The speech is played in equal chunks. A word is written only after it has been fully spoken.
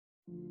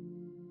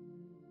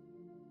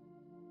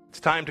It's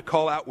time to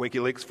call out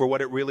WikiLeaks for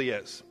what it really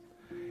is: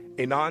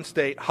 a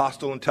non-state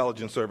hostile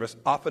intelligence service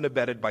often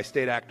abetted by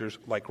state actors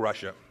like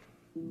Russia.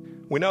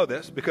 We know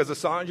this because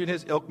Assange and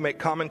his ilk make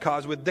common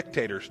cause with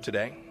dictators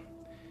today.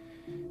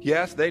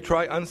 Yes, they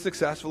try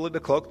unsuccessfully to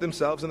cloak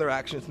themselves and their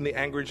actions in the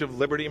language of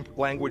liberty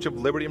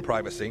and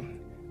privacy,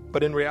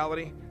 but in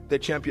reality, they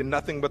champion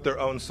nothing but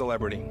their own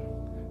celebrity.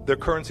 Their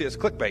currency is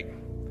clickbait,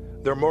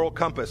 their moral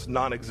compass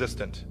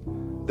non-existent,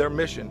 their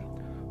mission,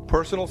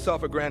 personal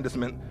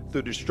self-aggrandizement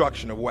through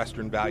destruction of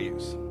Western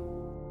values.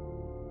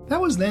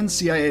 That was then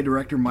CIA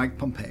Director Mike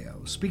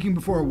Pompeo speaking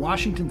before a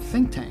Washington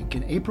think tank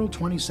in April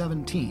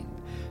 2017,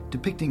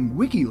 depicting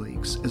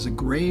WikiLeaks as a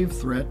grave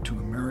threat to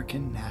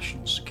American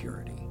national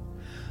security.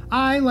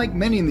 I, like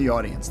many in the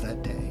audience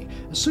that day,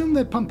 assumed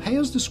that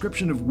Pompeo's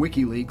description of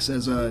WikiLeaks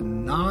as a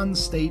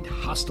non-state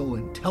hostile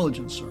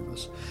intelligence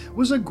service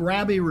was a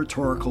grabby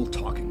rhetorical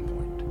talking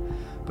point.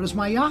 But as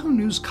my Yahoo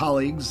News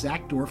colleagues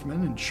Zach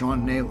Dorfman and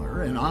Sean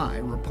Naylor and I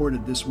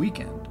reported this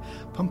weekend,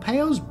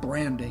 Pompeo's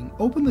branding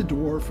opened the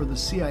door for the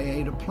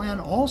CIA to plan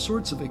all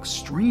sorts of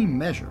extreme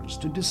measures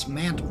to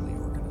dismantle the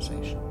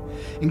organization,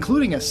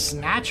 including a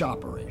snatch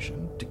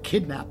operation to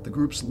kidnap the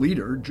group's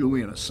leader,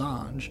 Julian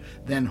Assange,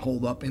 then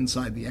holed up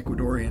inside the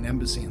Ecuadorian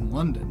embassy in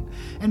London,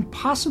 and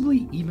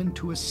possibly even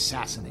to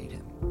assassinate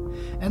him.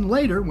 And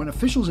later, when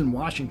officials in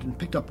Washington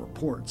picked up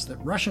reports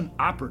that Russian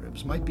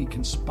operatives might be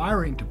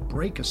conspiring to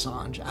break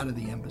Assange out of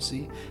the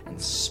embassy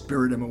and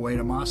spirit him away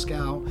to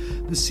Moscow,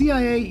 the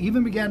CIA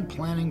even began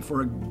planning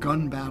for a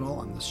gun battle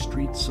on the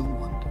streets of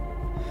London.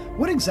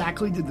 What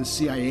exactly did the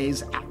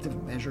CIA's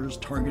active measures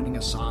targeting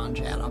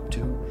Assange add up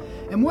to?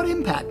 And what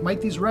impact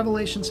might these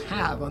revelations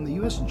have on the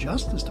U.S.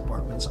 Justice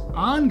Department's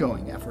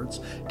ongoing efforts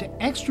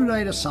to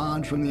extradite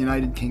Assange from the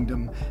United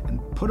Kingdom and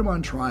put him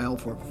on trial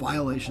for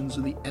violations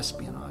of the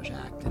Espionage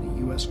Act in a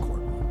U.S.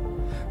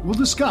 courtroom? We'll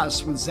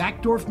discuss with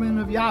Zach Dorfman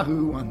of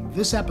Yahoo on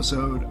this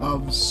episode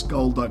of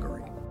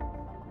Skullduggery.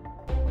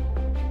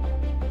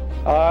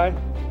 I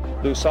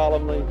do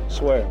solemnly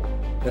swear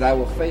that I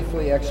will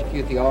faithfully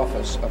execute the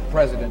office of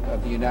President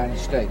of the United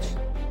States.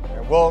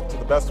 And will, to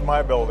the best of my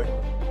ability,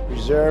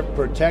 preserve,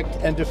 protect,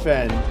 and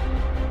defend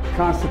the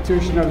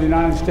Constitution of the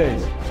United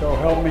States. So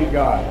help me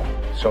God.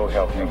 So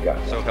help me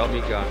God. So help me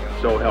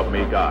God. So help me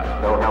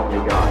God. So help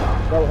me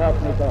God. So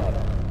help me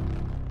God.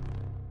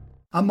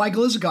 I'm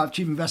Michael Isikoff,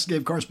 Chief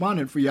Investigative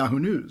Correspondent for Yahoo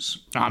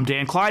News. I'm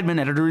Dan Kleidman,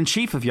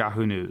 Editor-in-Chief of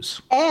Yahoo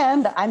News.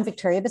 And I'm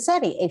Victoria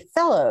Bassetti, a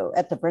Fellow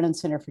at the Brennan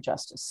Center for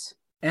Justice.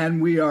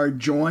 And we are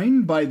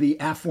joined by the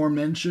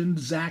aforementioned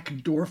Zach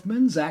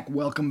Dorfman. Zach,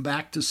 welcome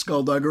back to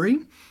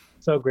Skullduggery.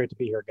 So great to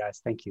be here, guys.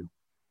 Thank you.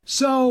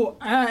 So,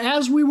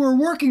 as we were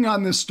working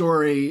on this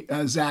story,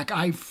 Zach,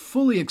 I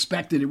fully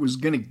expected it was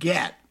going to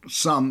get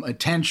some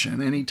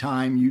attention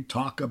anytime you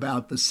talk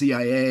about the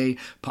CIA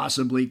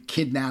possibly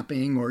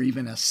kidnapping or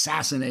even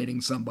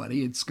assassinating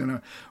somebody. It's going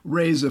to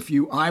raise a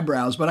few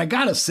eyebrows. But I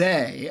got to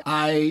say,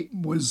 I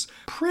was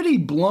pretty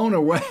blown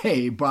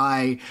away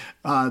by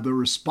the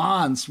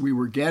response we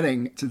were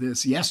getting to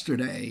this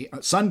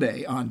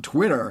Sunday on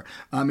Twitter.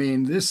 I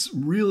mean, this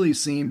really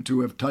seemed to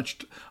have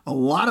touched a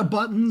lot of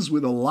buttons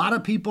with a lot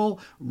of people,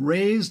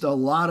 raised a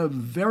lot of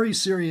very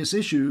serious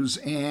issues,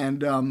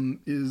 and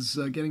is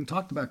getting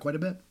talked about quite a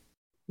bit.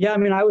 Yeah, I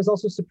mean, I was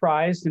also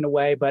surprised in a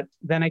way, but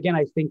then again,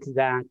 I think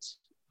that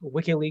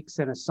WikiLeaks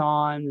and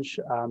Assange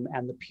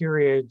and the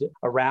period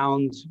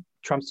around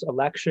Trump's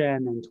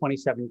election in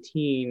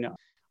 2017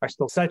 are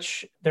still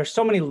there's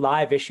so many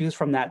live issues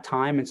from that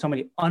time and so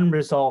many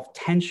unresolved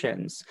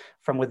tensions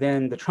from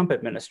within the Trump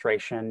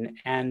administration.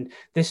 And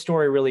this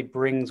story really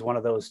brings one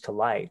of those to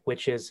light,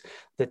 which is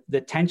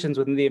the tensions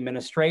within the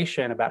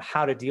administration about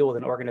how to deal with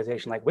an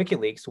organization like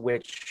WikiLeaks,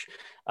 which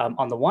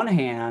on the one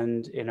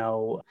hand,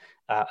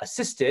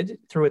 assisted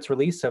through its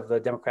release of the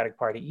Democratic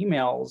Party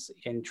emails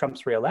in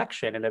Trump's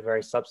reelection in a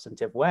very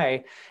substantive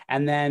way.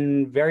 And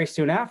then very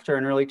soon after,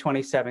 in early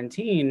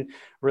 2017,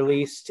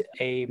 released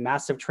a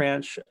massive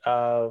tranche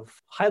of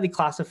highly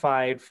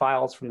classified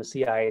files from the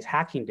CIA's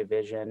hacking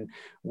division,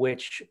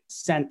 which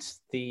sent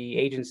the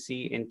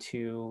agency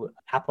into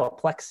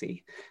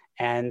apoplexy.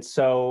 And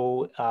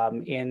so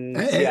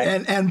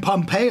and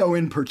Pompeo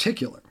in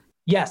particular.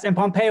 Yes, and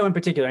Pompeo in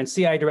particular, and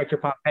CIA Director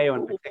Pompeo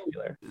in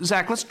particular.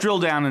 Zach, let's drill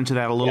down into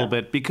that a little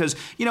bit because,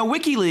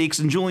 WikiLeaks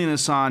and Julian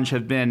Assange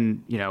have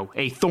been,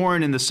 a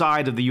thorn in the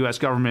side of the U.S.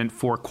 government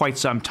for quite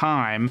some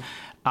time.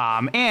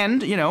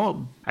 And,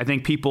 I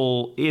think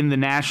people in the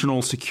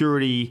national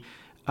security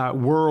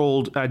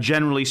world,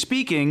 generally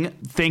speaking,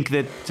 think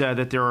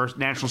that there are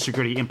national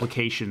security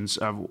implications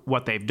of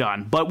what they've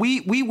done. But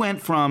we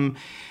went from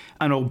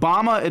an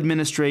Obama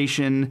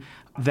administration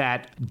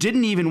that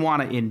didn't even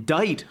want to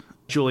indict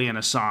Julian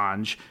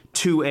Assange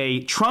to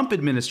a Trump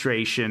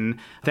administration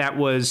that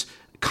was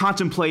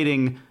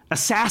contemplating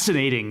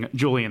assassinating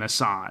Julian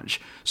Assange.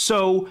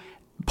 So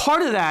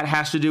part of that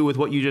has to do with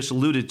what you just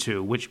alluded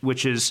to,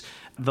 which is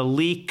the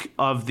leak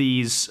of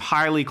these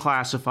highly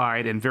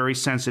classified and very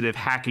sensitive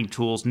hacking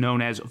tools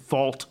known as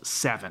Vault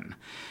 7.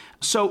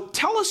 So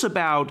tell us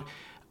about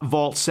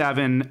Vault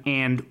 7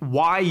 and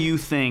why you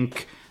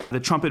think the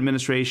Trump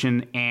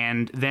administration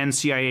and then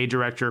CIA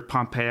Director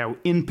Pompeo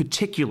in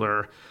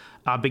particular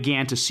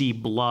began to see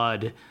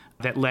blood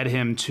that led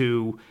him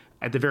to,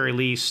 at the very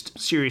least,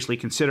 seriously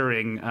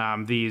considering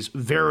these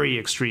very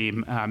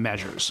extreme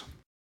measures?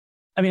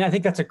 I mean, I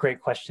think that's a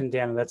great question,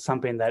 Dan. And that's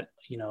something that,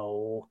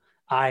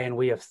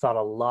 we have thought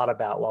a lot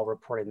about while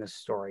reporting this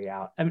story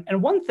out.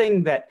 And one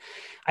thing that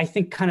I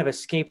think kind of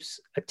escapes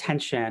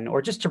attention,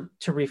 or just to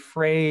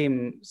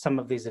reframe some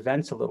of these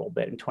events a little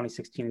bit in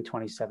 2016 and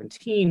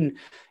 2017,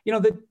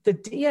 the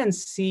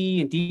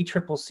DNC and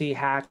DCCC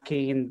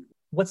hacking,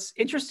 what's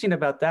interesting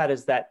about that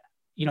is that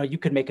you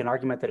could make an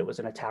argument that it was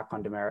an attack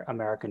on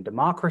American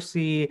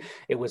democracy.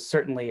 It was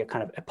certainly a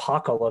kind of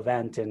epochal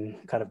event in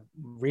kind of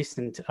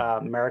recent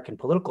American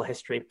political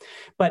history.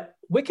 But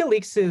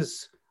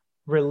WikiLeaks'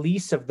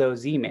 release of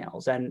those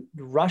emails and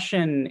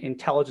Russian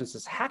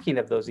intelligence's hacking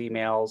of those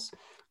emails,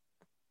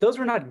 those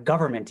were not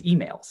government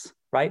emails,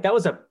 right?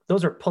 Those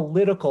are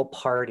political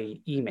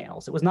party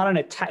emails. It was not an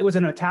attack. It was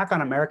an attack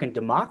on American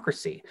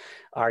democracy,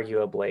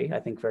 arguably, I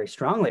think very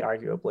strongly,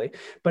 arguably,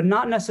 but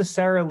not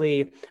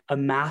necessarily a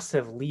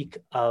massive leak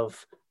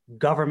of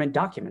government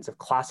documents, of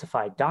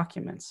classified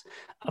documents.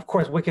 Of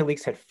course,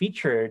 WikiLeaks had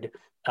featured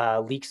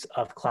leaks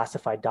of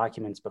classified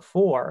documents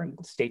before,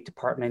 State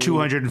Department.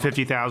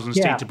 250,000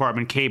 State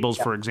Department cables,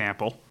 for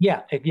example.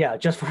 Yeah,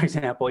 just for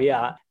example,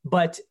 yeah.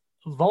 But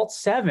Vault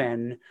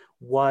 7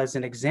 was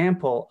an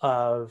example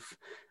of,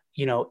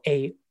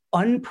 a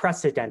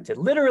unprecedented,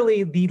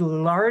 literally the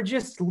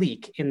largest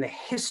leak in the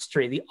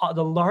history,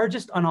 the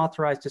largest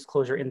unauthorized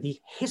disclosure in the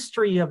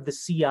history of the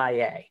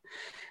CIA.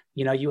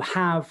 You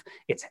have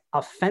its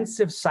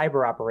offensive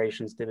cyber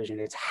operations division,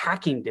 its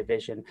hacking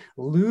division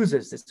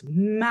loses this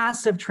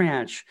massive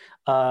tranche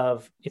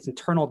of its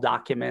internal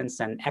documents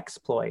and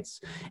exploits.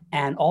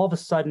 And all of a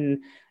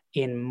sudden,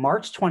 in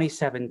March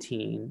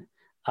 2017,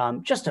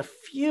 just a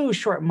few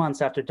short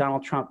months after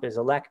Donald Trump is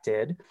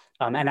elected,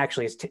 and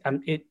actually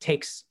it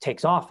takes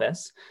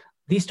office,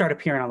 these start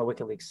appearing on the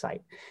WikiLeaks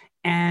site.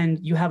 And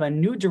you have a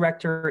new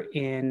director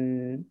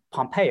in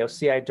Pompeo,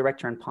 CIA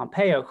director in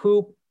Pompeo,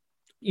 who,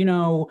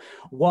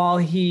 while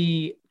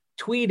he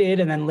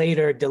tweeted and then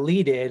later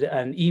deleted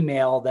an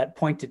email that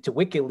pointed to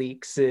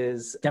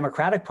WikiLeaks'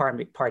 Democratic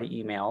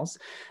Party emails,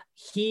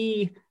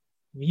 he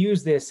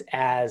views this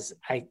as,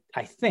 I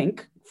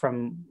think,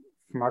 from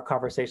our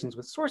conversations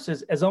with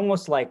sources, as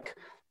almost like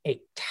a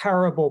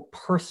terrible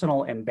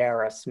personal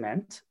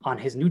embarrassment on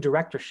his new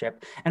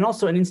directorship, and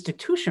also an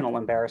institutional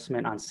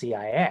embarrassment on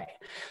CIA.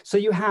 So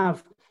you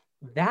have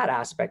that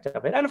aspect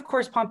of it. And of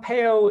course,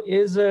 Pompeo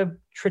is a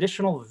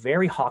traditional,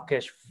 very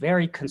hawkish,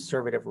 very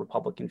conservative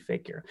Republican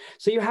figure.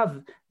 So you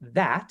have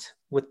that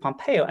with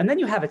Pompeo. And then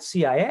you have at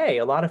CIA,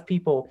 a lot of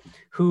people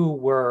who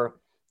were,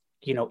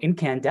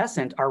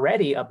 incandescent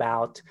already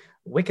about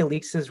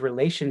WikiLeaks'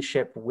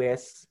 relationship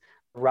with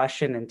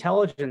Russian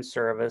intelligence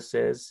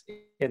services,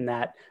 in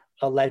that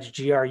alleged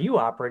GRU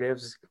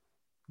operatives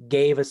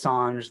gave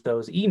Assange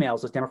those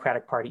emails, those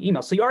Democratic Party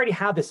emails. So you already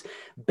have this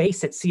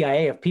base at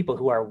CIA of people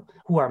who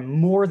are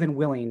more than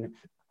willing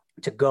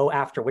to go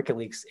after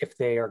WikiLeaks if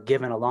they are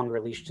given a longer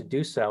leash to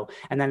do so.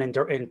 And then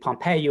in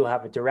Pompeo, you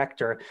have a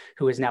director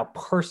who is now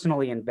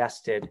personally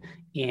invested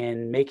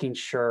in making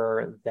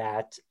sure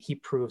that he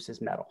proves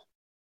his mettle.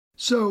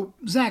 So,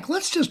 Zach,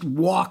 let's just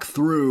walk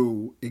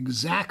through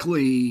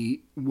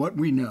exactly what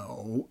we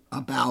know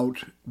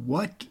about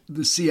what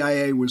the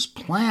CIA was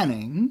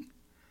planning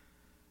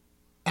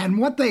and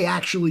what they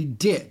actually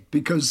did.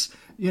 Because,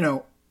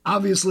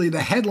 obviously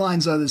the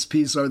headlines of this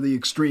piece are the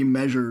extreme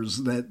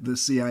measures that the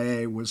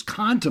CIA was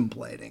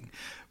contemplating.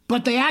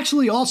 But they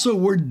actually also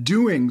were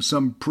doing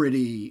some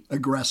pretty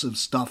aggressive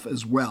stuff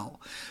as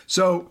well.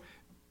 So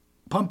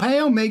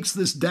Pompeo makes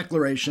this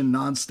declaration,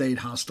 non-state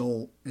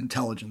hostile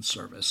intelligence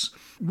service,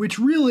 which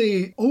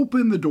really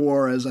opened the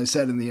door, as I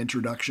said in the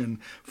introduction,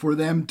 for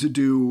them to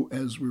do,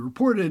 as we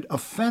reported,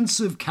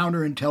 offensive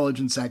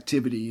counterintelligence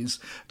activities,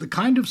 the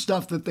kind of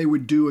stuff that they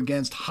would do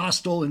against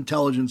hostile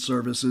intelligence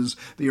services,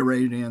 the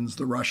Iranians,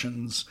 the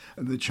Russians,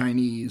 the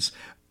Chinese.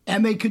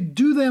 And they could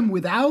do them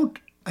without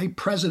a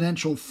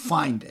presidential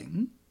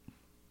finding,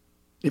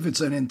 if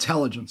it's an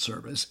intelligence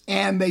service,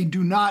 and they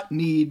do not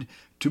need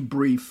to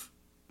brief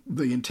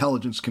the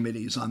intelligence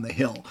committees on the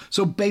Hill.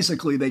 So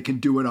basically they can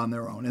do it on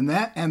their own.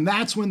 And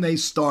that's when they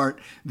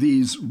start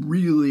these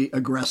really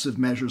aggressive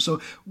measures. So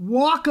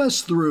walk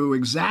us through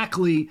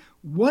exactly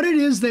what it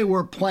is they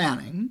were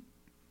planning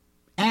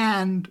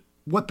and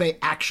what they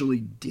actually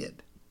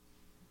did.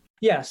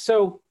 Yeah,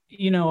 so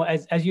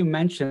as you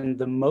mentioned,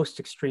 the most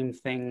extreme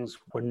things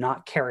were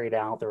not carried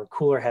out. There were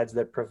cooler heads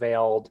that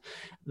prevailed.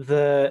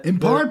 In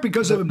part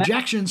because of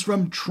objections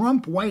from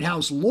Trump White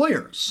House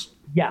lawyers.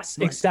 Yes,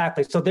 right.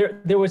 Exactly. So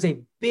there was a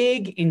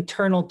big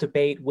internal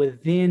debate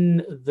within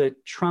the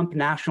Trump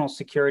national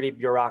security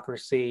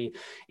bureaucracy,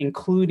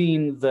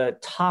 including the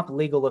top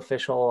legal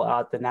official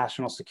at the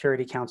National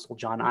Security Council,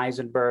 John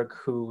Eisenberg,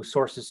 who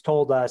sources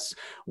told us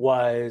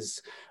was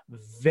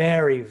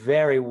very,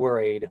 very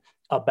worried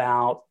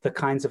about the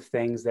kinds of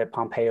things that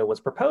Pompeo was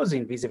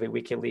proposing vis-a-vis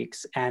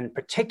WikiLeaks, and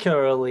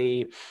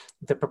particularly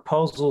the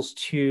proposals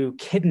to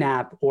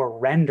kidnap or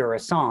render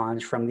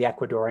Assange from the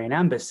Ecuadorian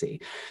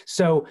embassy.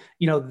 So,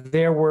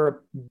 there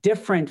were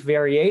different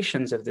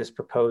variations of this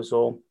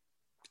proposal,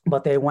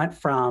 but they went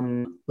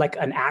from like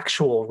an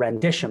actual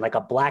rendition, like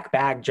a black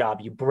bag job.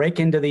 You break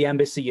into the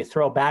embassy, you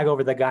throw a bag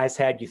over the guy's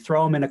head, you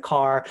throw him in a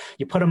car,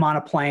 you put him on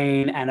a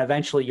plane, and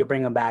eventually you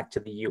bring him back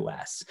to the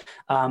US.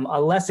 A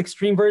less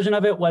extreme version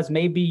of it was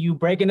maybe you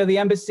break into the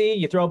embassy,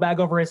 you throw a bag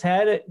over his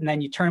head, and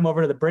then you turn him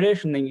over to the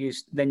British, and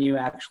then you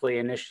actually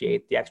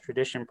initiate the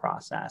extradition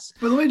process.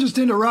 But let me just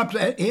interrupt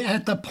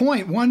at the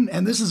point,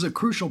 and this is a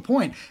crucial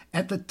point,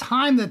 at the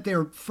time that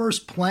they're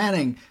first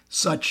planning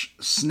such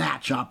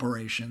snatch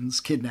operations,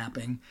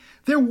 kidnapping,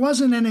 there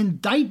wasn't an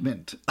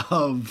indictment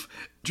of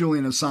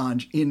Julian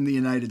Assange in the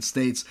United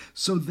States.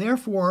 So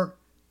therefore,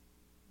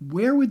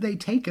 where would they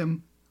take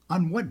him?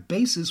 On what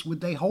basis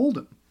would they hold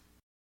him?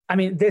 I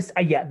mean, this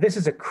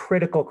is a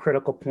critical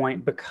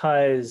point,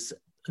 because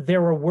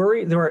there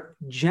were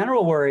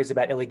general worries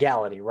about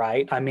illegality,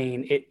 right? I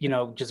mean,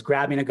 just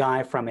grabbing a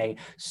guy from a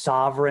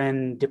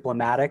sovereign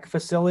diplomatic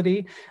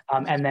facility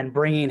and then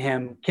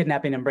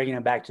kidnapping and bringing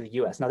him back to the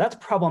US. Now, that's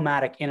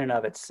problematic in and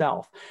of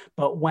itself.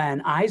 But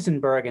when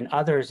Eisenberg and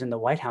others in the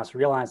White House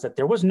realized that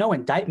there was no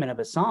indictment of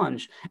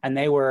Assange, and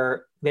they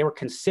were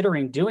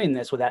considering doing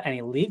this without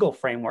any legal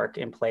framework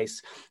in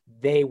place,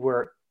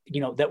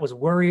 that was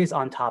worries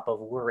on top of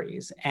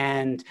worries.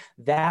 And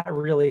that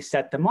really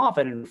set them off.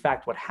 And in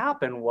fact, what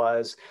happened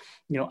was,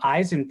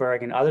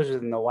 Eisenberg and others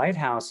in the White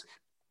House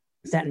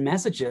sent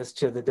messages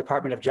to the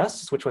Department of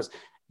Justice, which was,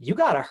 you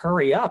got to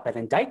hurry up and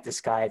indict this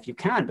guy if you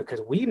can,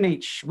 because we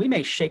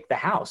may shake the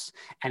house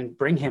and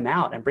bring him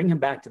out and bring him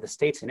back to the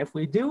States. And if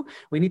we do,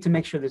 we need to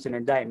make sure there's an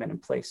indictment in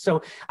place.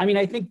 So, I mean,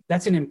 I think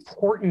that's an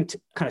important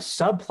kind of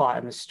subplot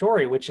in the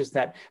story, which is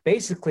that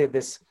basically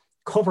this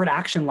covert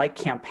action-like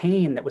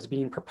campaign that was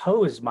being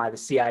proposed by the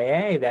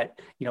CIA that,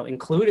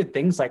 included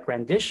things like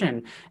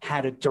rendition,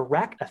 had a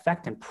direct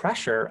effect and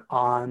pressure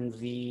on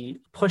the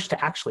push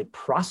to actually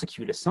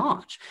prosecute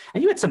Assange.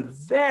 And you had some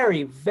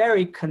very,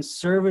 very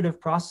conservative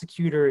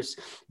prosecutors,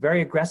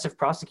 very aggressive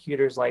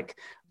prosecutors like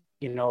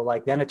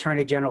then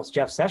Attorney General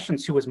Jeff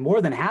Sessions, who was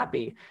more than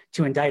happy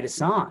to indict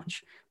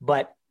Assange.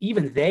 But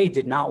even they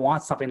did not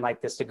want something like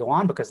this to go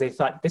on, because they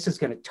thought this is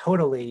going to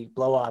totally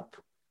blow up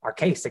our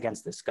case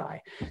against this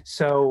guy.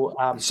 So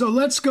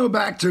let's go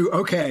back to,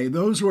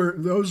 those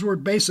were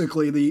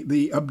basically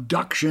the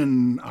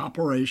abduction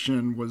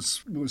operation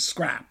was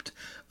scrapped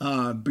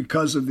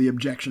because of the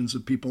objections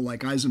of people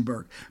like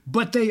Eisenberg.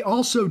 But they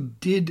also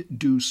did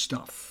do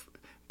stuff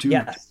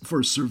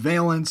for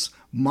surveillance,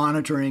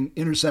 monitoring,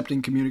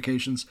 intercepting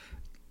communications.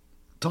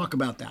 Talk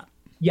about that.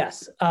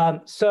 Yes.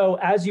 So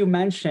as you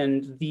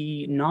mentioned,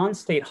 the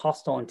non-state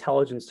hostile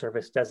intelligence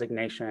service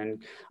designation,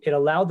 it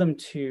allowed them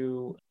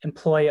to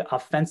employ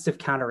offensive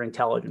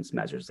counterintelligence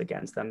measures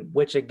against them,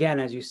 which again,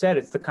 as you said,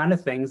 it's the kind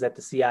of things that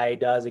the CIA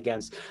does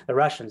against the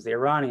Russians, the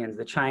Iranians,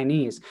 the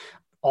Chinese,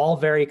 all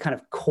very kind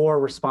of core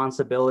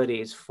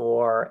responsibilities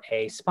for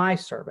a spy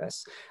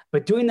service.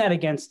 But doing that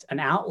against an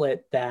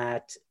outlet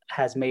that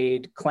has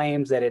made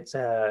claims that it's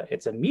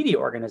a media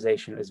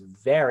organization is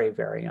very,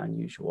 very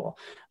unusual.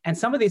 And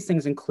some of these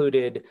things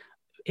included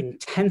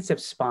intensive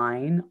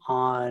spying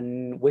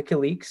on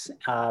WikiLeaks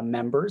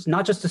members,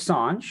 not just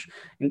Assange,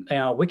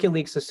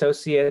 WikiLeaks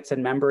associates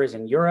and members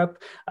in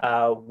Europe.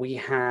 We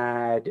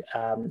had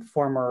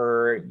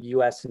former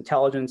US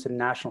intelligence and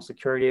national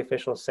security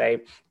officials say,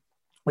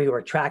 we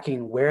were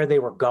tracking where they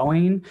were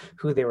going,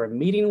 who they were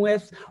meeting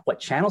with, what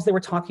channels they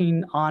were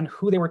talking on,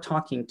 who they were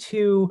talking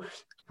to.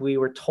 We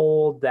were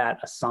told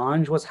that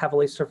Assange was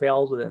heavily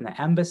surveilled within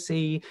the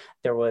embassy.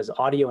 There was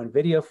audio and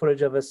video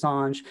footage of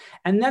Assange.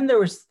 And then there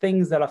was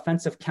things that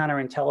offensive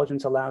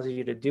counterintelligence allows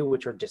you to do,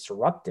 which are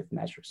disruptive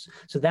measures.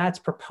 So that's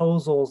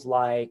proposals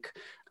like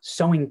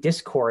sowing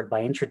discord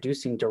by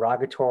introducing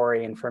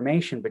derogatory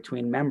information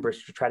between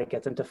members to try to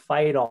get them to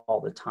fight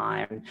all the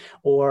time,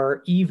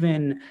 or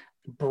even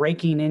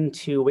breaking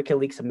into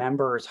WikiLeaks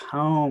members'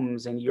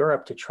 homes in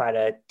Europe to try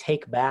to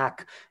take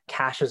back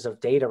caches of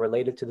data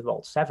related to the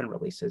Vault 7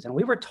 releases. And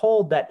we were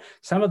told that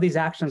some of these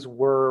actions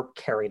were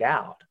carried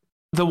out.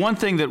 The one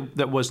thing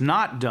that was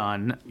not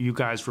done, you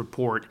guys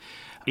report,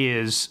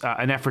 is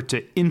an effort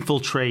to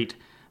infiltrate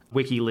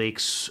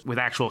WikiLeaks with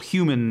actual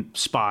human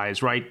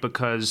spies, right?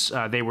 Because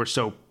they were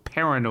so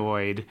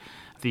paranoid,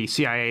 the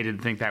CIA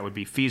didn't think that would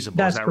be feasible.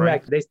 That's Is that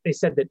correct. Right? They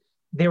said that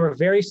they were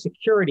very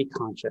security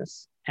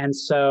conscious. And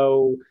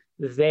so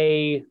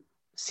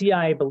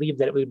CIA believed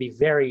that it would be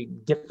very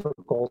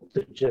difficult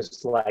to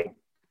just like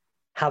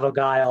have a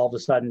guy all of a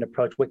sudden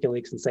approach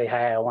WikiLeaks and say,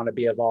 hey, I want to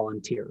be a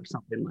volunteer or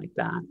something like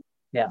that.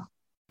 Yeah.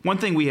 One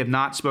thing we have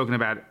not spoken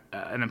about,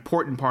 an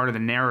important part of the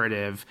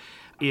narrative,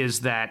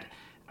 is that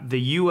the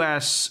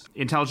U.S.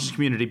 intelligence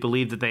community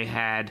believed that they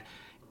had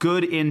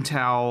good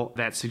intel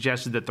that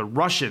suggested that the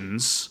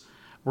Russians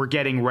were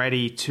getting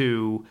ready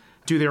to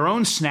do their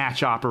own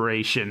snatch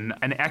operation,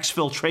 an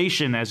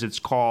exfiltration as it's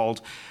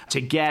called,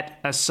 to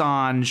get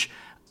Assange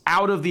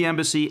out of the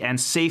embassy and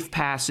safe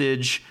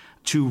passage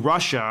to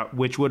Russia,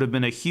 which would have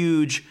been a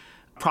huge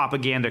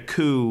propaganda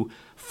coup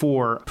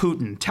for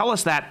Putin. Tell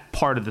us that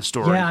part of the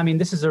story. Yeah, I mean,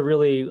 this is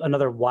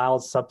another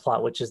wild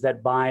subplot, which is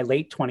that by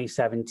late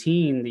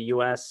 2017, the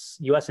U.S.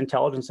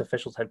 intelligence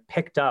officials had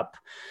picked up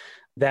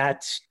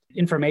that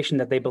information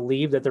that they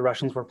believed that the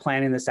Russians were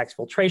planning this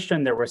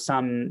exfiltration. There was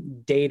some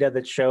data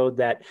that showed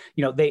that,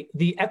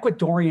 the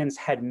Ecuadorians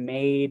had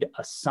made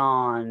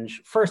Assange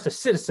first a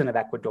citizen of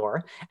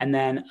Ecuador, and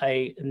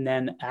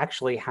then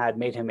actually had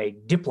made him a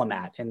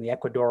diplomat in the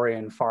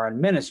Ecuadorian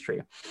foreign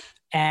ministry.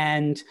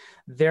 And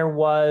there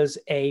was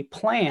a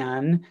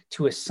plan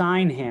to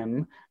assign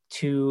him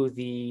to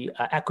the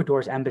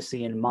Ecuador's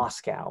embassy in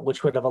Moscow,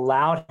 which would have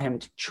allowed him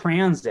to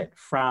transit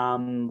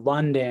from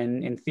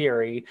London, in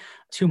theory,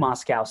 to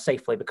Moscow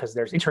safely, because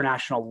there's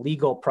international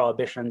legal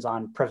prohibitions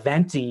on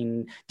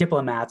preventing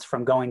diplomats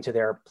from going to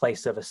their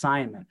place of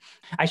assignment.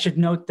 I should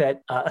note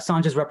that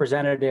Assange's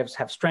representatives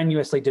have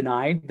strenuously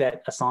denied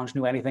that Assange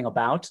knew anything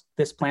about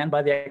this plan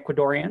by the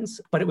Ecuadorians,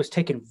 but it was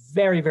taken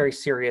very, very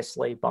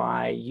seriously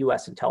by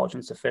U.S.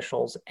 intelligence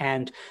officials,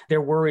 and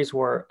their worries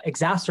were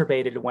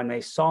exacerbated when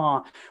they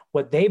saw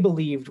what they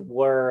believed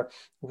were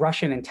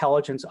Russian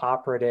intelligence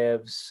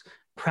operatives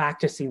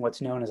practicing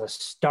what's known as a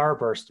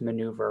starburst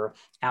maneuver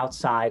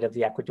outside of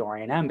the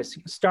Ecuadorian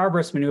embassy.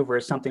 Starburst maneuver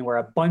is something where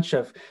a bunch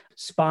of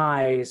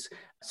spies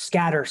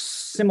scatter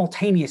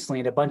simultaneously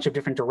in a bunch of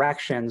different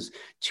directions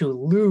to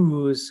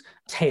lose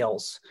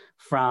tails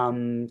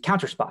from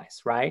counter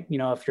spies, right?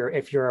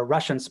 If you're a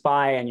Russian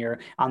spy and you're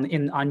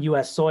on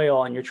U.S.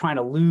 soil and you're trying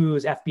to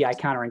lose FBI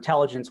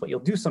counterintelligence, what you'll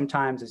do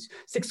sometimes is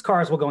 6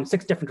 cars will go in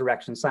 6 different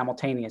directions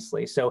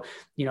simultaneously. So,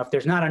 if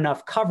there's not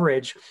enough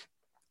coverage,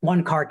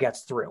 1 car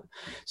gets through.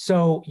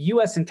 So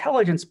U.S.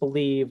 intelligence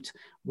believed,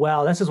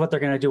 well, this is what they're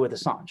going to do with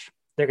Assange.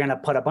 They're going to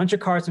put a bunch of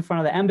cars in front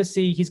of the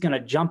embassy. He's going to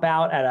jump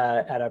out at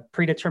a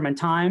predetermined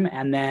time,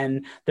 and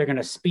then they're going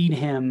to speed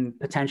him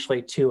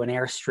potentially to an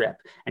airstrip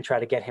and try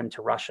to get him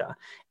to Russia.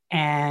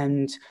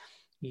 And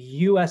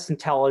U.S.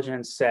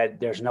 intelligence said,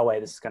 there's no way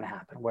this is going to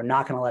happen. We're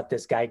not going to let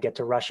this guy get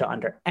to Russia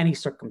under any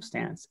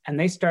circumstance. And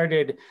they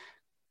started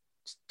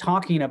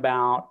talking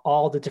about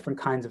all the different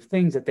kinds of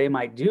things that they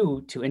might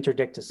do to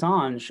interdict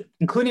Assange,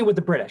 including with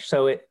the British.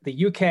 So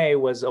the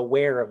UK was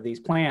aware of these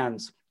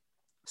plans.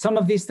 Some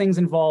of these things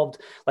involved,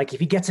 like if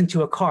he gets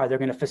into a car, they're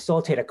going to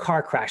facilitate a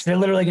car crash. They're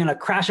literally going to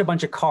crash a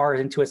bunch of cars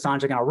into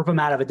Assange. They're going to rip him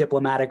out of a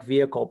diplomatic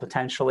vehicle,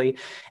 potentially.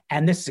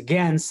 And this,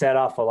 again, set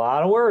off a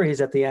lot of worries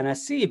at the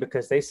NSC,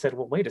 because they said,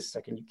 well, wait a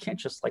second, you can't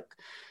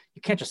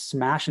just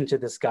smash into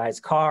this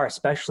guy's car,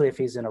 especially if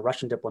he's in a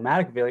Russian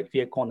diplomatic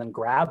vehicle, and then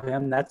grab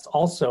him. That's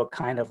also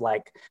kind of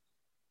like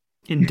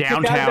in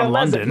downtown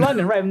London,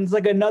 right? And it's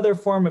like another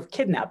form of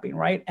kidnapping,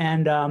 right?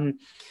 And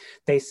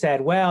they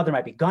said, well, there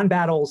might be gun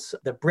battles.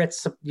 The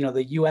Brits,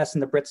 the US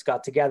and the Brits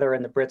got together,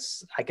 and the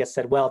Brits, I guess,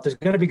 said, well, if there's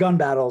going to be gun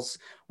battles,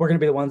 we're going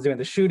to be the ones doing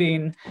the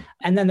shooting.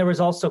 And then there was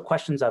also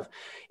questions of,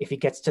 if he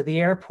gets to the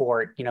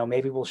airport,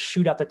 maybe we'll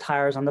shoot out the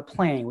tires on the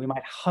plane. We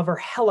might hover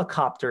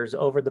helicopters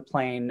over the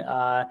plane.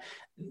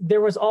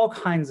 There was all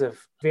kinds of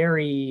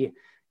very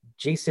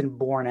Jason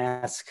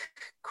Bourne-esque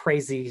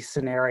crazy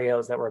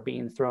scenarios that were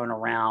being thrown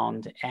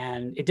around,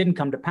 and it didn't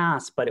come to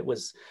pass, but it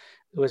was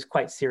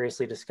quite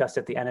seriously discussed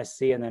at the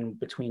NSC and then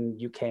between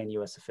UK and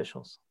US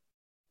officials.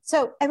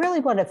 So I really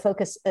want to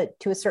focus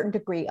to a certain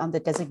degree on the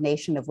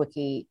designation of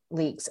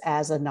WikiLeaks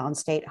as a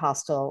non-state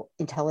hostile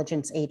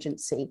intelligence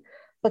agency,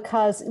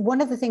 because one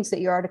of the things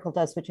that your article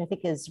does, which I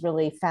think is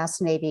really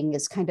fascinating,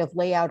 is kind of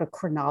lay out a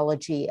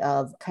chronology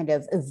of kind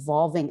of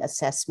evolving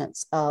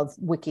assessments of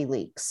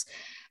WikiLeaks.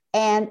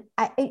 And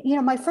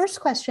my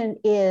first question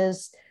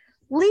is,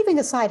 leaving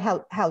aside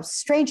how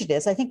strange it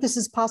is, I think this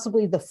is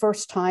possibly the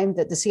first time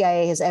that the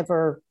CIA has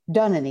ever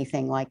done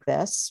anything like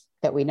this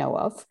that we know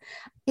of.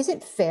 Is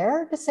it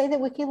fair to say that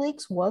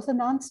WikiLeaks was a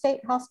non-state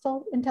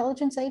hostile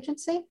intelligence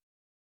agency?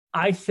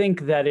 I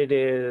think that it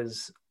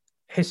is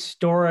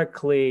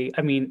historically,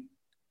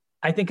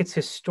 I think it's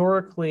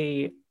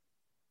historically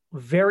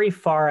very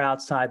far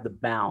outside the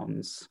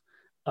bounds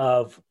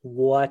of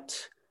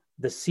what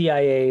the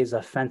CIA's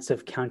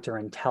offensive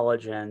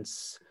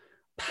counterintelligence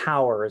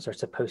powers are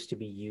supposed to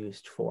be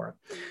used for.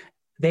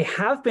 They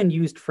have been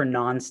used for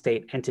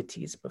non-state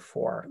entities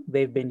before.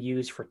 They've been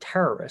used for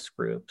terrorist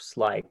groups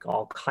like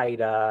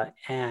Al-Qaeda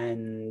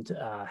and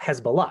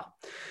Hezbollah.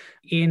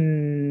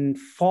 In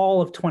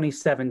fall of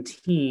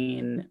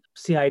 2017,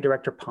 CIA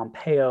Director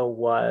Pompeo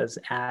was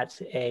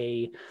at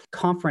a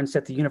conference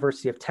at the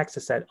University of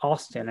Texas at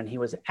Austin, and he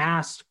was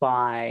asked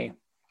by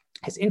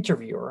his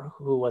interviewer,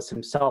 who was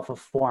himself a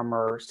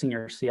former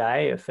senior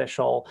CIA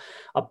official,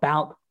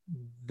 about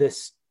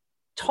this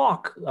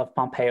talk of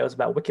Pompeo's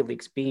about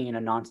WikiLeaks being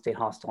a non-state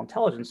hostile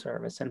intelligence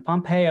service. And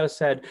Pompeo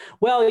said,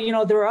 well,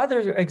 there are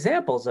other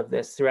examples of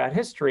this throughout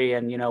history,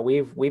 and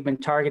we've been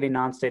targeting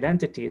non-state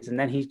entities. And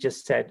then he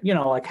just said,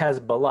 like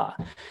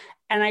Hezbollah.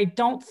 And I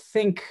don't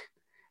think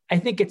I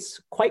think it's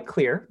quite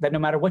clear that no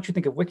matter what you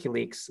think of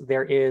WikiLeaks,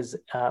 there is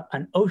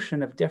an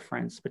ocean of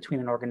difference between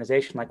an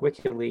organization like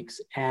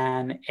WikiLeaks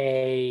and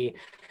a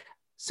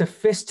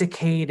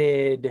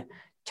sophisticated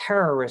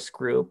terrorist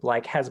group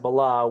like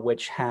Hezbollah,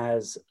 which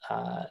has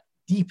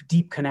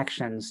deep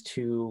connections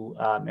to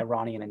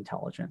Iranian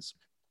intelligence.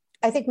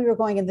 I think we were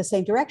going in the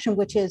same direction,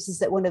 which is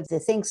that one of the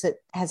things that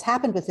has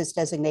happened with this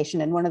designation,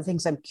 and one of the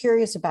things I'm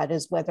curious about,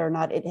 is whether or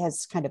not it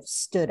has kind of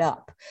stood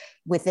up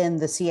within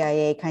the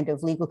CIA kind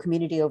of legal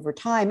community over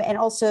time, and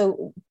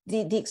also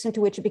the extent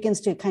to which it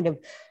begins to kind of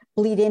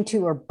bleed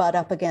into or butt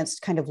up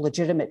against kind of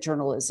legitimate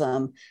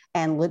journalism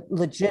and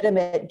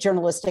legitimate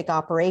journalistic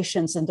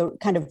operations, and the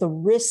kind of the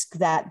risk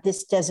that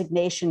this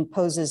designation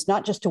poses,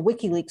 not just to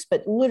WikiLeaks,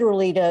 but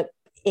literally to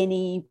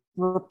any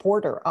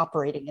reporter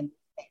operating in.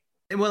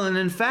 Well, and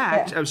in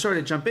fact, I'm sorry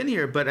to jump in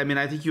here, but I mean,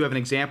 I think you have an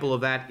example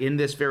of that in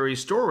this very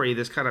story,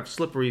 this kind of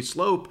slippery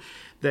slope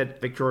that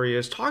Victoria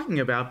is talking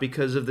about,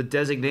 because of the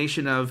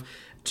designation of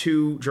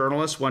two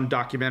journalists, one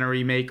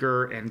documentary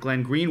maker, and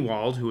Glenn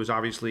Greenwald, who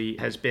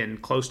has been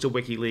close to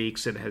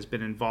WikiLeaks and has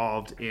been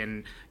involved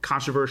in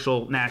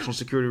controversial national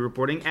security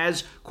reporting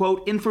as,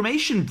 quote,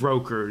 information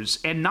brokers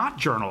and not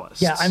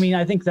journalists. Yeah, I mean,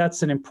 I think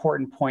that's an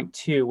important point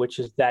too, which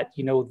is that,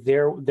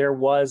 there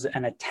was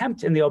an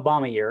attempt in the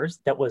Obama years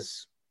that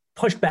was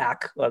pushed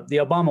back. The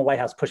Obama White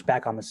House pushed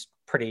back on this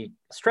pretty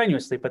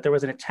strenuously, but there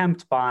was an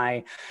attempt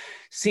by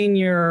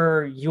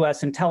senior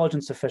U.S.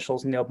 intelligence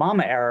officials in the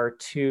Obama era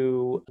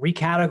to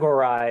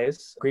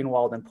recategorize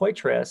Greenwald and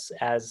Poitras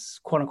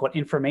as quote unquote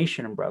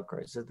information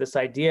brokers. This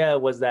idea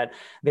was that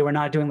they were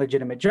not doing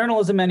legitimate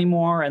journalism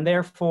anymore, and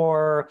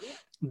therefore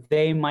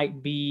they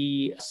might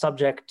be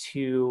subject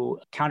to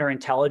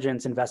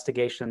counterintelligence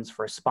investigations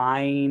for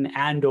spying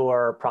and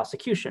or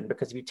prosecution.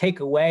 Because if you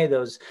take away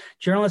those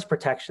journalist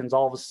protections,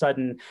 all of a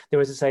sudden there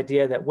was this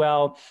idea that,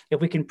 well,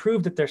 if we can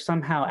prove that they're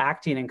somehow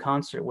acting in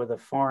concert with a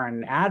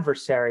foreign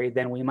adversary,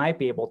 then we might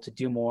be able to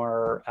do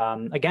more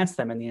against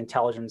them in the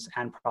intelligence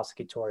and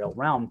prosecutorial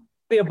realm.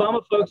 The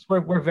Obama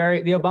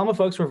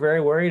folks were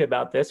very worried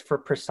about this for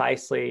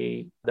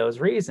precisely those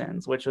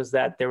reasons, which was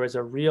that there was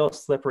a real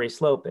slippery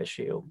slope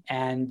issue.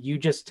 And you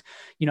just,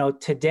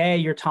 today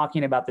you're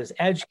talking about this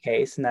Edge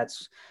case, and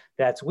that's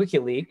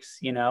WikiLeaks,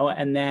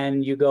 and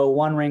then you go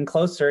one ring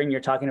closer and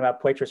you're talking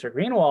about Poitras or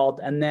Greenwald.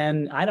 And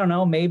then, I don't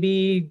know,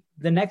 maybe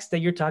the next day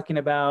you're talking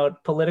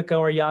about Politico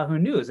or Yahoo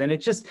News. And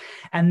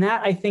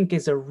that I think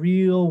is a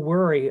real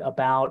worry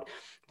about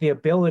the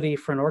ability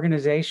for an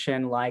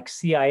organization like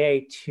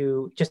CIA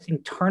to just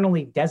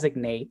internally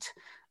designate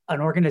an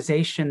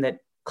organization that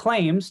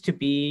claims to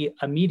be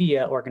a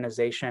media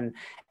organization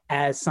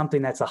as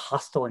something that's a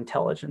hostile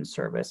intelligence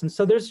service. And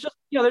so there's just,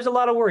 there's a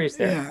lot of worries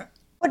there. Yeah.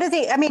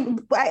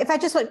 If I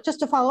just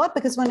to follow up,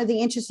 because one of the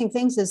interesting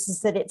things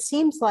is that it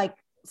seems like,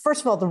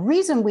 first of all, the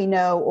reason we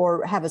know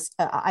or have an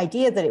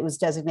idea that it was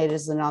designated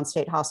as a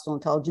non-state hostile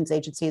intelligence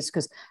agency is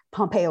because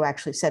Pompeo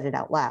actually said it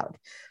out loud.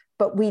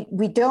 But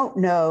we don't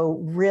know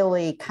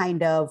really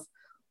kind of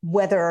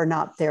whether or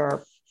not there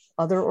are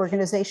other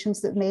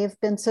organizations that may have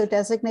been so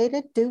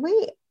designated, do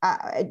we?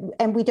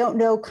 And we don't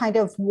know kind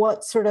of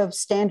what sort of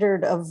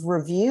standard of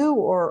review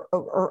or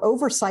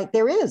oversight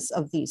there is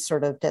of these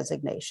sort of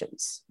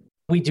designations.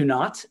 We do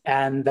not,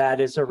 and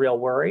that is a real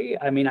worry.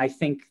 I mean, I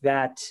think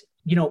that,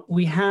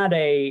 we had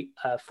a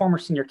former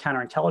senior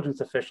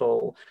counterintelligence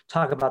official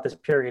talk about this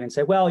period and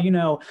say, well,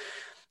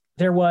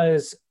 there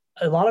was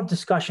a lot of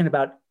discussion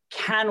about,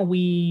 can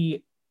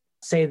we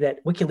say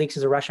that WikiLeaks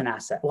is a Russian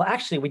asset? Well,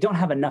 actually, we don't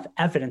have enough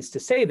evidence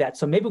to say that.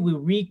 So maybe we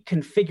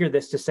reconfigure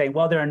this to say,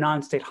 well, they're a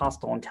non-state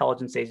hostile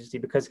intelligence agency,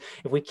 because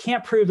if we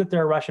can't prove that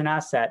they're a Russian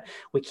asset,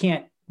 we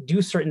can't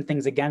do certain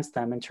things against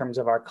them in terms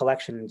of our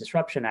collection and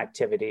disruption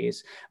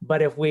activities.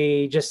 But if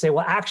we just say,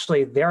 well,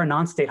 actually, they're a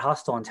non-state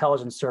hostile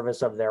intelligence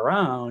service of their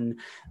own,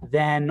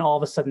 then all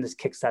of a sudden this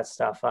kicks that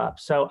stuff up.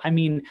 So, I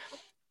mean,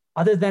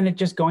 other than it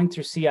just going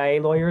through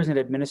CIA lawyers and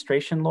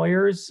administration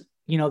lawyers,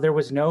 there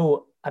was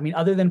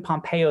other than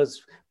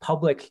Pompeo's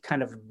public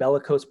kind of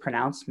bellicose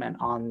pronouncement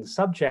on the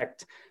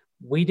subject,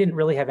 we didn't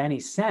really have any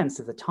sense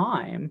at the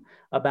time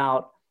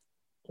about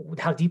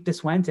how deep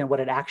this went and what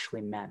it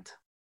actually meant.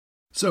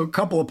 So a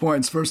couple of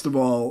points. First of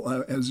all,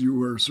 as you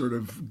were sort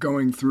of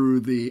going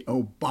through the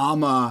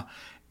Obama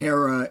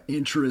era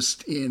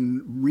interest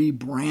in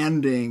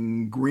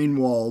rebranding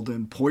Greenwald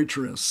and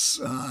Poitras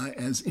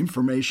as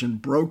information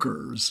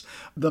brokers,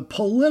 the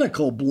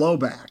political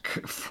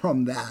blowback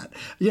from that.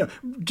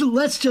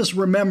 Let's just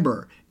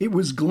remember, it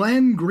was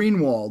Glenn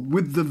Greenwald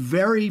with the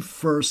very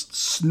first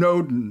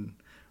Snowden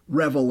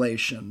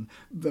revelation,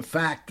 the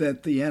fact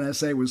that the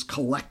NSA was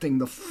collecting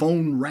the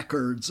phone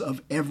records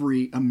of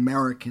every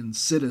American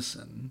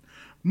citizen,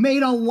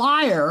 made a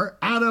liar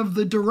out of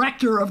the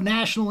director of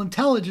national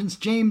intelligence,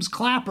 James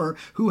Clapper,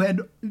 who had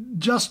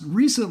just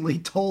recently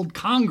told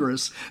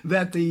Congress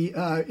that the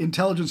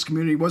intelligence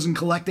community wasn't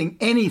collecting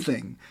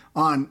anything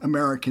on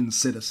American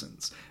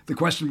citizens. The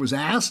question was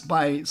asked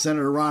by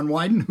Senator Ron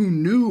Wyden, who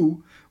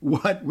knew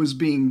what was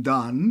being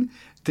done,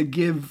 to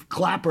give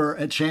Clapper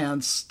a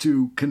chance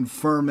to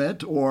confirm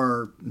it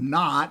or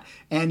not,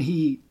 and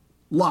he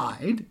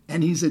lied,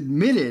 and he's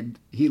admitted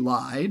he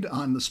lied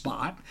on the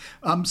spot.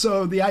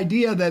 So the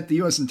idea that the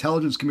U.S.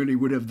 intelligence community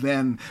would have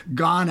then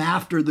gone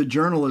after the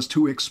journalist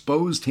who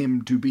exposed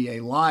him to be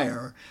a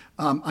liar,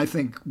 I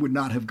think would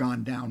not have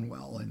gone down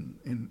well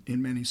in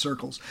many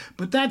circles.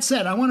 But that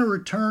said, I want to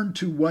return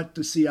to what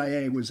the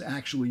CIA was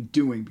actually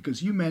doing,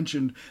 because you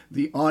mentioned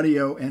the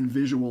audio and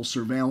visual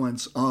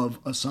surveillance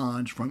of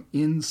Assange from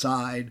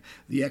inside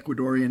the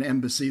Ecuadorian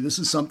embassy. This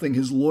is something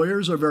his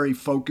lawyers are very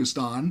focused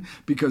on,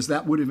 because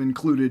that would have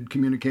included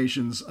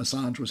communications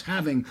Assange was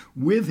having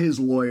with his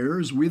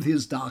lawyers, with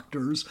his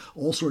doctors,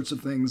 all sorts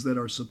of things that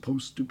are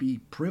supposed to be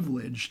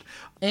privileged.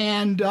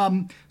 And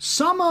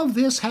some of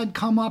this had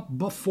come up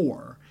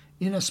before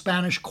in a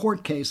Spanish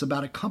court case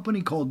about a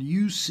company called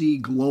UC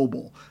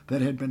Global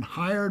that had been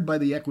hired by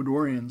the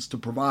Ecuadorians to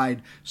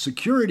provide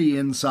security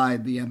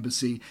inside the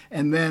embassy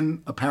and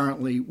then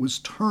apparently was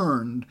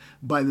turned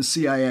by the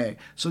CIA.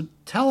 So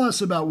tell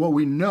us about what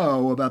we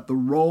know about the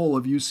role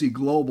of UC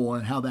Global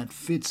and how that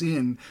fits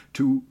in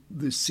to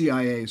the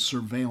CIA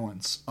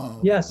surveillance of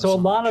Yeah, so Assange.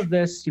 a lot of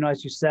this,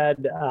 as you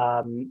said,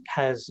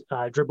 has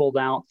dribbled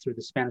out through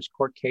the Spanish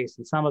court case,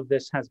 and some of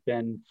this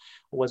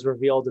was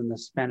revealed in the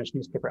Spanish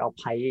newspaper El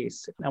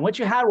País. And what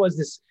you had was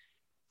this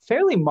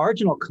fairly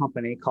marginal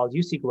company called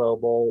UC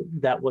Global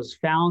that was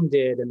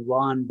founded and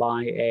run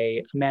by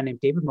a man named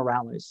David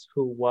Morales,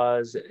 who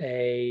was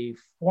a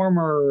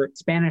former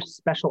Spanish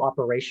special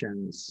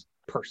operations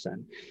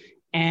person.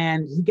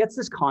 And he gets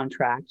this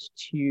contract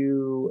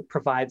to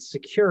provide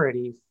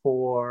security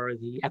for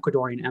the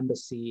Ecuadorian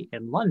embassy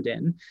in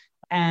London.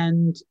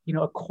 And,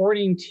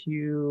 according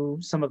to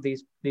some of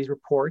these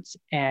reports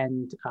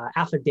and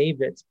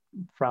affidavits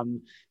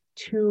from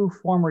two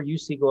former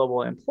UC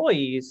Global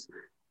employees,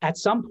 at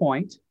some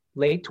point,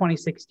 late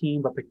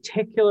 2016, but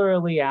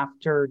particularly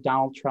after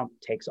Donald Trump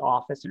takes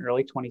office in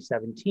early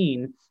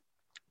 2017,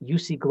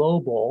 UC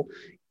Global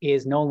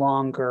is no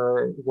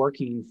longer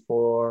working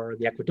for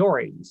the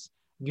Ecuadorians.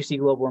 UC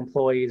Global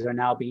employees are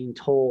now being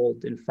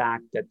told, in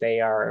fact, that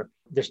they're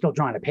still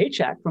drawing a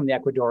paycheck from the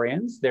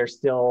Ecuadorians. The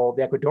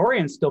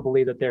Ecuadorians still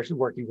believe that they're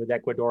working with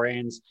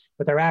Ecuadorians,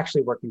 but they're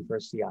actually working for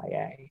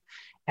CIA.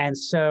 And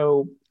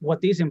so what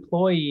these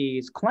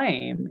employees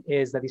claim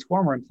is that these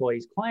former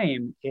employees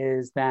claim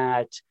is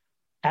that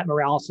at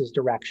Morales's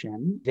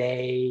direction,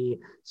 they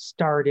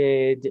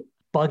started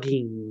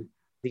bugging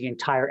the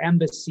entire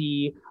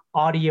embassy,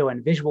 audio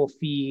and visual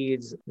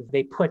feeds.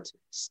 They put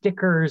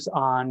stickers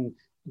on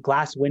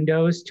glass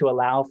windows to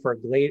allow for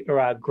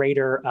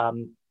greater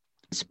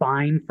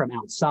spying from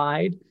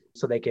outside,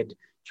 so they could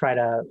try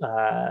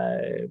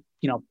to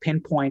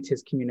pinpoint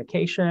his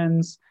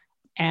communications.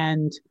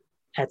 And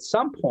at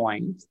some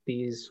point,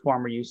 these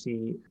former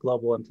UC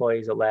Global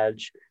employees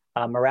allege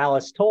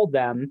Morales told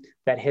them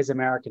that his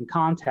American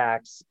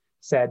contacts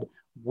said,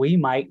 we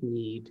might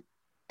need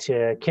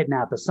to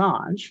kidnap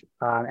Assange,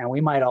 and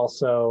we might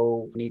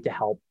also need to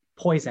help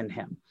poison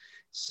him.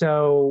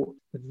 So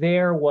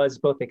there was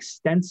both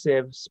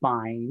extensive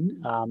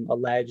spying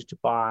alleged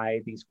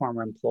by these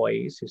former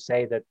employees who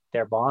say that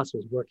their boss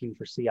was working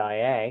for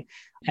CIA,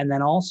 and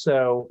then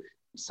also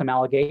some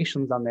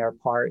allegations on their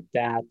part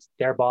that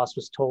their boss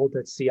was told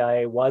that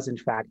CIA was in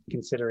fact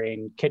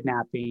considering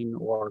kidnapping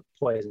or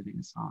poisoning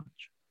Assange.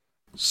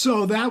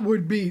 So that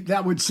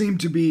would seem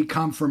to be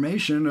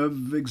confirmation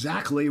of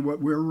exactly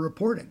what we're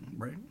reporting,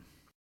 right?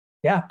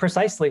 Yeah,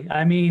 precisely.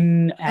 I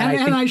mean,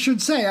 I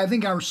should say, I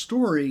think our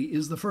story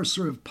is the first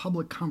sort of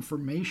public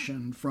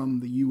confirmation from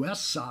the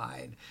U.S.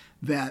 side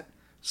that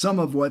some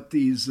of what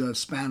these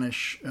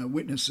Spanish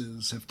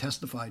witnesses have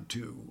testified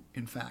to,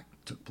 in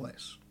fact, took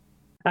place.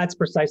 That's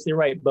precisely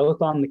right,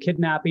 both on the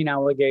kidnapping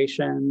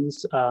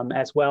allegations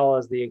as well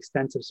as the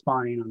extensive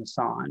spying on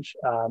Assange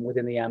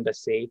within the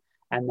embassy,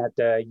 and that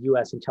the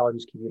U.S.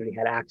 intelligence community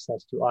had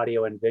access to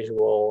audio and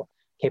visual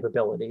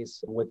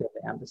capabilities within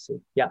the embassy.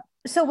 Yeah.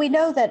 So we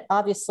know that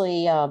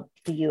obviously the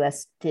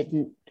U.S.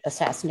 didn't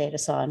assassinate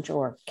Assange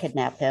or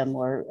kidnap him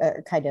or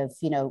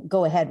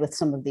go ahead with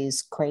some of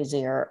these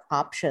crazier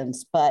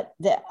options. But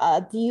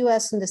the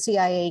U.S. and the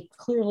CIA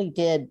clearly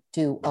did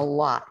do a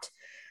lot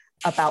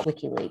about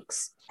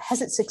WikiLeaks.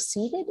 Has it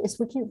succeeded?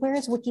 Where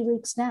is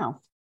WikiLeaks now?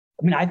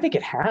 I mean, I think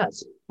it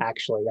has,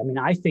 actually. I mean,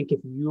 I think if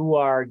you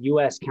are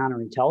U.S.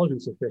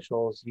 counterintelligence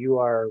officials, you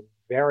are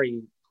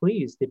very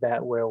pleased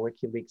about where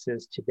WikiLeaks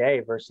is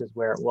today versus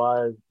where it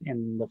was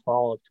in the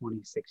fall of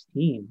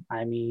 2016.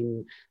 I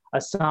mean,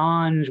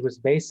 Assange was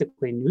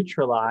basically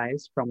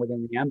neutralized from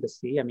within the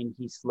embassy. I mean,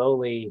 he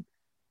slowly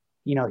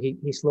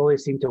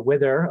seemed to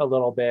wither a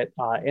little bit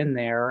in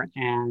there,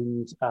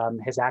 and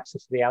his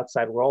access to the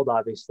outside world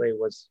obviously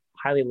was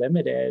highly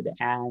limited.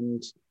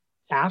 And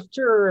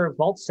after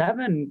Vault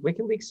 7,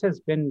 WikiLeaks has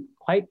been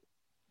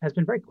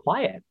very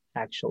quiet,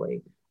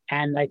 actually.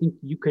 And I think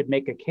you could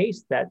make a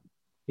case that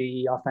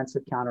the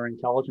offensive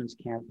counterintelligence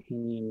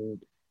campaign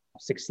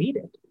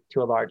succeeded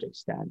to a large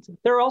extent.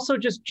 There are also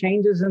just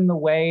changes in the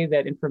way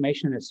that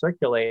information is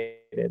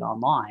circulated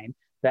online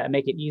that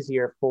make it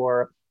easier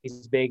for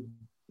these big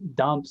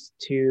dumps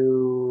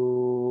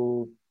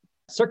to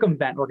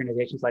circumvent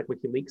organizations like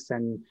WikiLeaks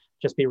and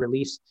just be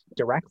released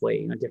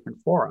directly in a different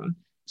forum.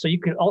 So you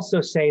could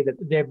also say that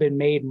they've been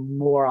made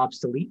more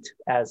obsolete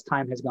as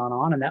time has gone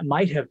on, and that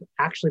might have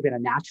actually been a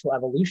natural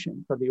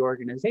evolution for the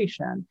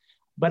organization.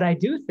 But I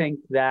do think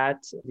that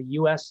the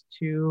US,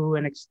 to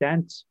an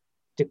extent,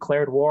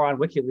 declared war on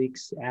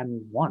WikiLeaks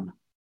and won.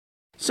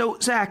 So,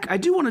 Zach, I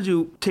do want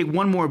to take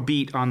one more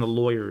beat on the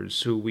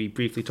lawyers who we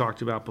briefly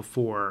talked about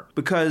before,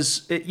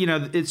 because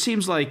it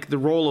seems like the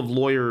role of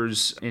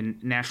lawyers in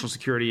national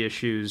security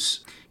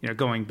issues,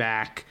 going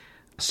back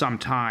some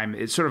time,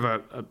 it's sort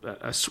of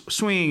a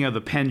swinging of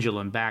the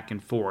pendulum back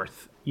and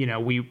forth.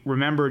 We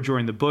remember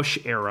during the Bush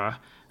era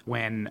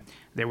when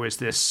there was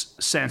this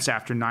sense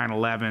after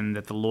 9/11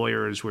 that the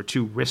lawyers were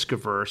too risk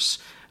averse,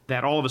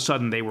 that all of a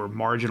sudden they were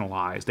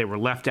marginalized. They were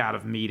left out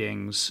of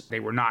meetings. They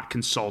were not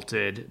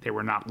consulted. They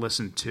were not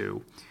listened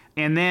to.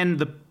 And then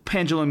the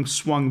pendulum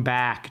swung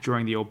back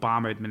during the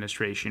Obama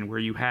administration, where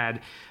you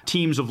had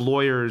teams of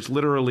lawyers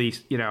literally,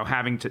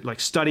 having to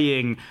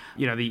studying,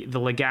 the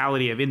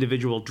legality of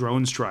individual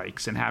drone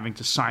strikes and having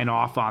to sign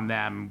off on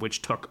them,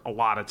 which took a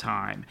lot of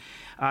time.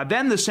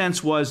 Then the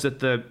sense was that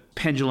the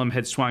pendulum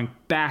had swung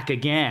back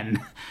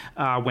again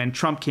when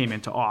Trump came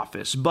into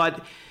office.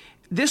 But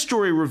this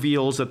story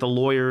reveals that the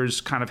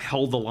lawyers kind of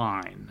held the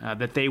line,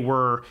 that they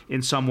were,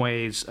 in some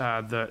ways,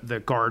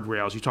 the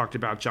guardrails. You talked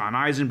about John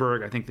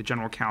Eisenberg. I think the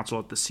general counsel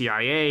at the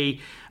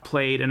CIA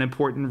played an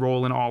important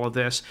role in all of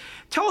this.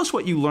 Tell us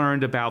what you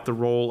learned about the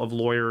role of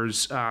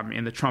lawyers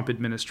in the Trump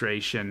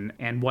administration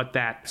and what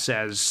that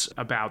says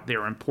about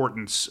their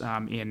importance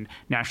in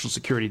national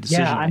security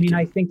decision-making. Yeah,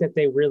 I think that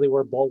they really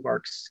were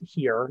bulwarks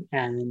here.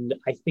 And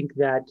I think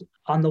that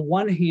on the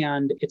one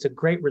hand, it's a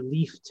great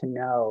relief to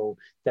know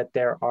that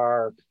there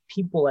are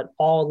people at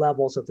all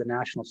levels of the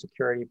national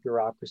security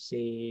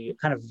bureaucracy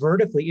kind of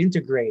vertically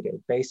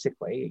integrated,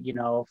 basically,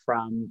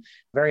 from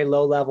very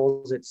low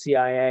levels at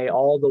CIA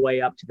all the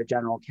way up to the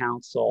general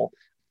counsel,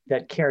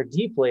 that care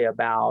deeply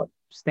about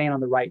staying on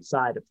the right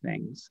side of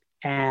things.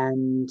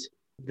 And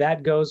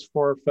that goes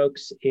for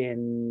folks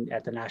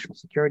at the National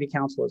Security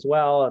Council as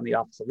well, and the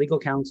Office of Legal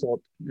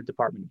Counsel, the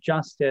Department of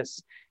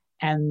Justice.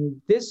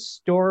 And this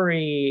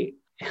story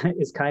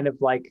is kind of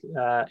like,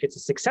 it's a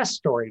success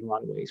story in a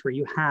lot of ways, where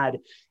you had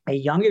a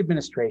young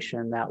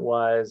administration that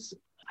was,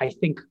 I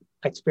think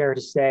it's fair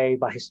to say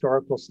by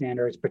historical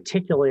standards,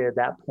 particularly at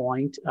that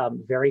point,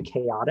 very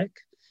chaotic,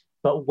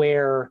 but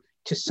where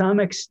to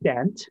some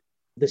extent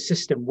the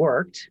system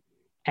worked,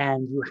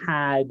 and you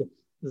had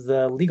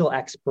the legal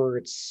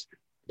experts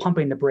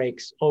pumping the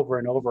brakes over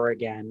and over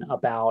again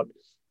about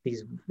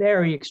these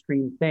very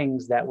extreme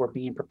things that were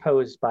being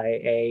proposed by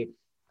a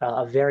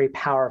very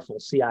powerful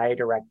CIA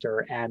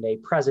director and a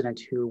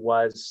president who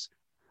was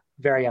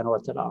very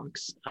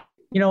unorthodox.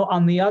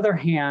 On the other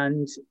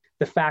hand,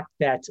 the fact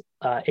that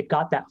it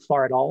got that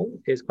far at all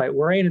is quite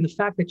worrying. And the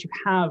fact that you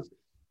have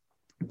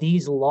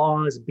these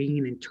laws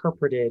being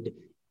interpreted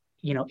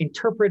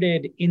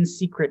in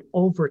secret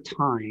over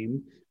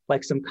time,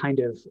 like some kind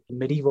of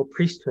medieval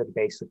priesthood,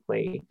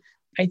 basically,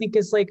 I think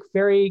is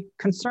very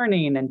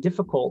concerning and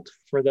difficult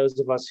for those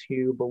of us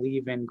who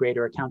believe in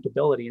greater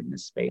accountability in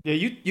this space.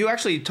 Yeah, you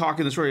actually talk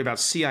in the story about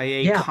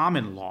CIA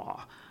common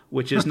law,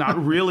 which is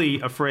not really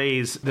a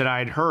phrase that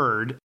I'd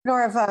heard.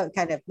 Nor of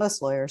kind of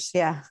most lawyers,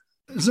 yeah.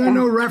 Is there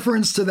no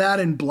reference to that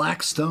in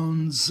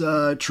Blackstone's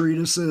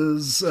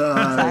treatises?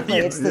 Exactly,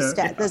 it's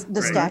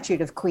the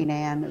statute of Queen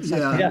Anne or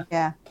something.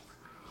 Yeah.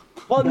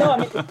 Well, no,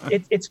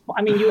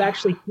 you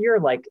actually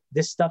hear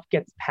this stuff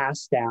gets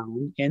passed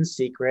down in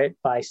secret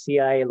by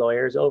CIA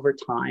lawyers over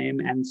time.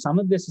 And some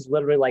of this is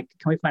literally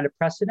can we find a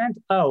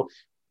precedent? Oh,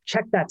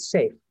 check that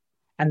safe.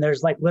 And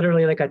there's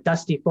literally a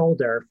dusty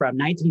folder from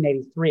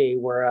 1983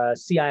 where a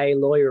CIA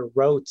lawyer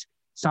wrote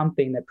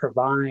something that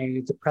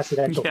provides a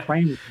precedential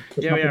framework.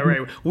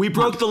 Right. We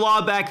broke the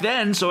law back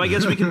then, so I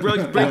guess we can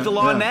break the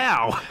law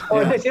now.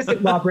 Or this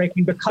isn't law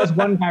breaking because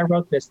one guy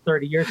wrote this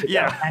 30 years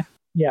ago.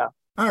 Yeah.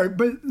 All right,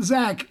 but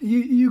Zach,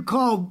 you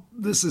call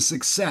this a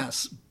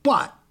success,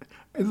 but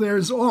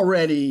there's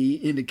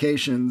already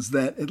indications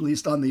that, at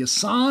least on the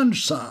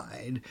Assange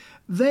side,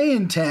 they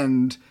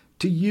intend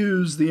to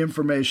use the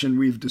information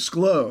we've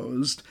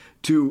disclosed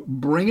to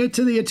bring it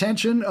to the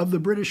attention of the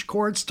British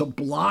courts, to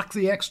block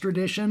the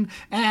extradition,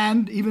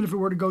 and even if it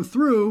were to go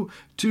through,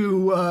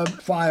 to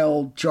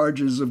file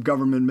charges of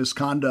government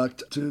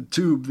misconduct to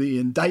tube the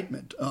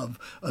indictment of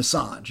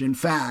Assange. In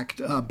fact,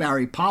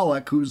 Barry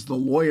Pollock, who's the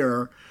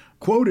lawyer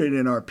quoted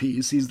in our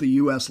piece, he's the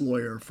U.S.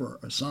 lawyer for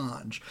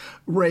Assange,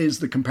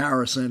 raised the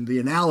comparison, the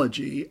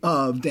analogy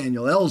of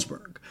Daniel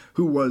Ellsberg,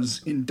 who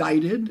was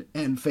indicted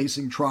and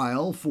facing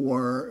trial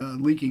for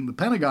leaking the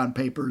Pentagon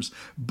Papers.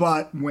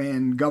 But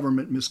when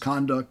government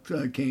misconduct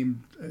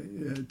came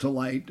to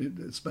light,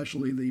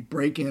 especially the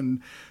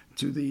break-in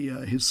to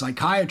his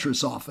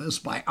psychiatrist's office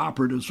by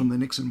operatives from the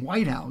Nixon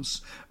White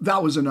House,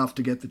 that was enough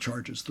to get the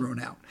charges thrown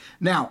out.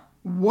 Now,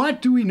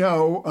 what do we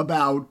know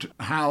about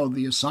how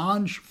the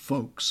Assange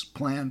folks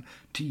plan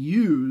to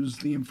use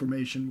the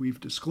information we've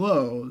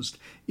disclosed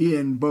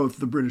in both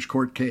the British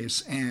court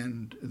case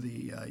and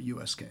the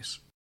U.S. case?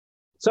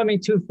 So,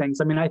 two things.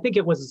 I think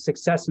it was a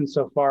success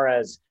insofar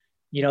as,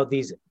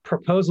 these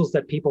proposals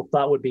that people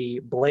thought would be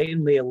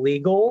blatantly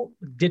illegal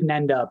didn't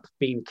end up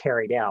being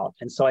carried out.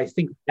 And so I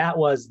think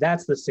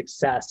that's the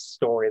success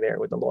story there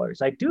with the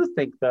lawyers. I do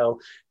think, though,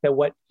 that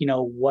what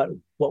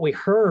we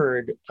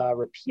heard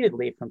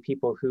repeatedly from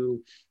people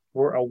who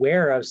were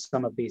aware of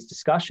some of these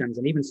discussions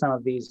and even some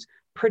of these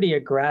pretty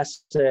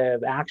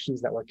aggressive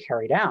actions that were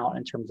carried out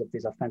in terms of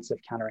these offensive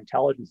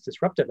counterintelligence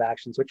disruptive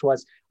actions, which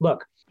was,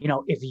 look,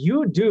 if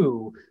you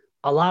do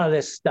a lot of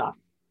this stuff,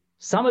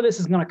 some of this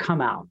is going to come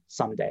out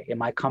someday. It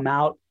might come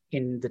out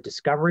in the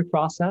discovery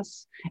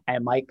process, and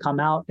it might come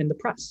out in the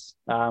press,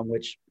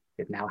 which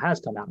it now has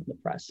come out in the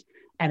press.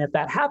 And if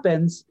that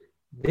happens,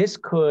 this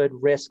could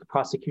risk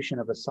prosecution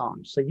of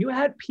Assange. So you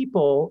had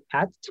people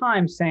at the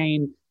time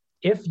saying,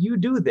 if you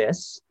do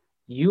this,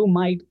 you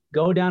might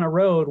go down a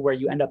road where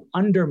you end up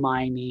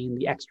undermining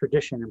the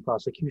extradition and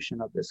prosecution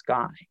of this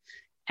guy.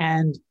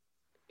 And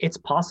it's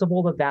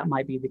possible that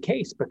might be the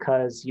case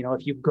because,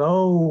 if you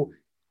go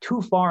too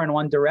far in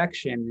one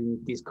direction in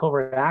these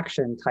covert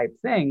action type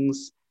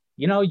things,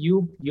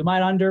 you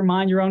might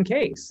undermine your own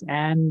case.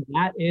 And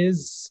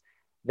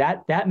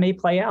that may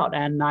play out.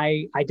 And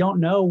I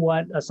don't know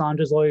what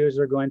Assange's lawyers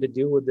are going to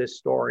do with this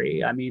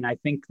story. I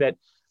think that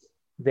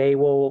they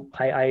will,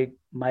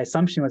 my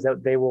assumption was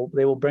that they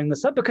will bring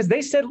this up because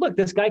they said, look,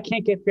 this guy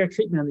can't get fair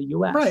treatment in the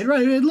U.S. Right.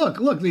 And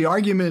look, the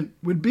argument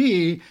would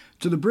be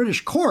to the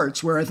British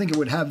courts, where I think it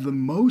would have the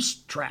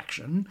most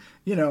traction,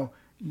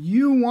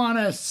 you want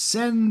to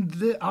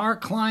send our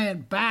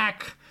client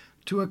back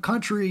to a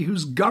country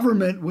whose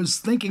government was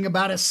thinking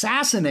about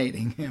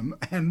assassinating him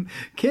and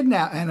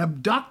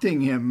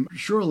abducting him.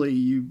 Surely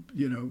you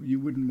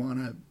wouldn't want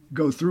to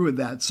go through with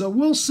that. So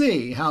we'll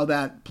see how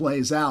that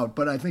plays out.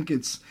 But I think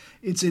it's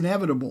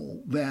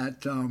inevitable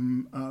that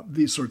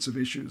these sorts of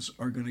issues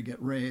are going to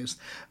get raised.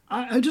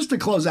 Just to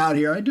close out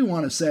here, I do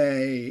want to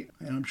say,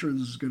 and I'm sure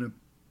this is going to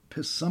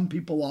piss some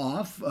people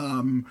off,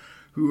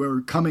 who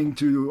are coming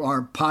to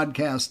our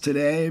podcast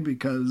today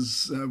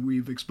because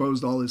we've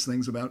exposed all these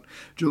things about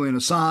Julian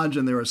Assange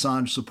and their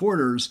Assange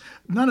supporters.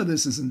 None of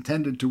this is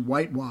intended to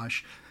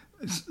whitewash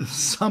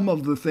some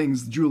of the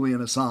things Julian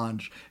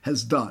Assange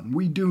has done.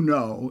 We do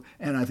know,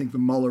 and I think the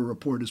Mueller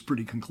report is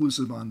pretty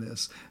conclusive on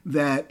this,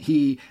 that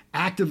he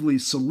actively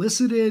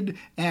solicited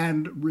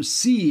and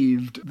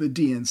received the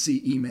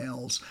DNC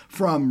emails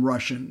from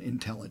Russian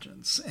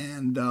intelligence.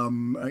 And,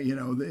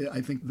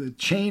 I think the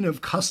chain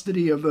of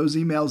custody of those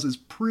emails is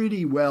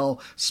pretty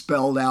well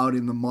spelled out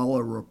in the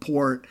Mueller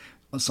report.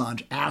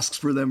 Assange asks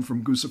for them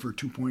from Guccifer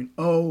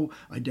 2.0,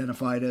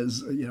 identified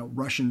as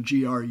Russian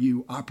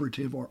GRU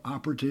operative or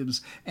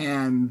operatives,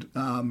 and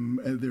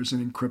there's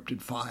an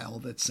encrypted file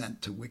that's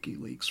sent to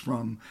WikiLeaks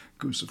from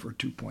Guccifer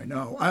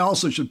 2.0. I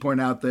also should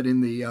point out that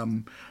in the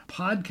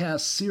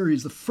podcast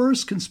series, the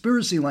first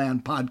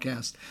Conspiracyland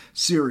podcast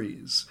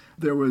series,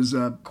 there was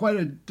quite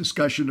a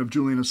discussion of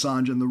Julian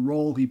Assange and the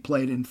role he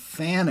played in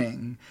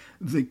fanning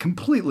the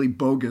completely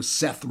bogus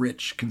Seth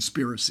Rich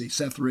conspiracy.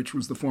 Seth Rich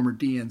was the former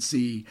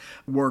DNC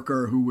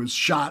worker who was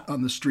shot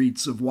on the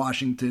streets of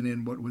Washington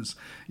in what was,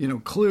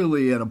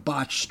 clearly a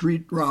botched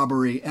street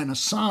robbery. And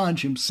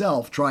Assange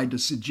himself tried to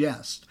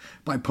suggest,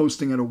 by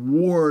posting an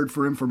award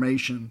for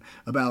information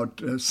about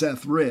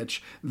Seth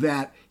Rich,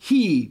 that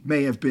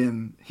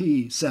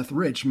Seth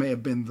Rich, may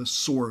have been the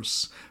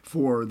source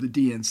for the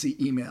DNC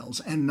emails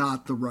and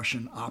not the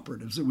Russian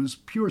operatives. It was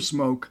pure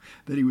smoke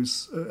that he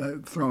was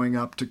throwing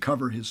up to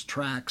cover his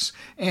tracks.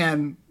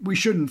 And we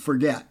shouldn't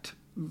forget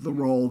the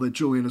role that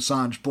Julian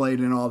Assange played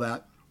in all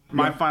that.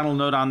 My final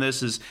note on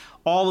this is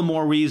all the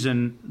more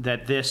reason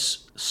that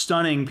this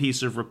stunning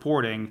piece of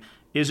reporting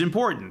is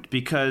important,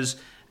 because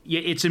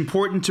it's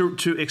important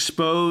to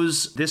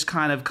expose this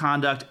kind of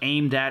conduct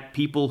aimed at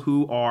people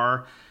who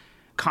are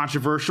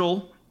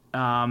controversial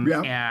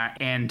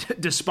and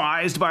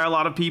despised by a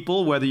lot of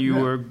people, whether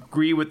you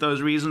agree with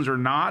those reasons or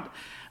not.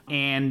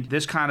 And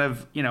this kind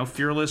of,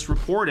 fearless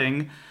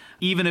reporting,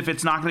 even if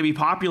it's not going to be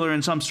popular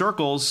in some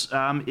circles,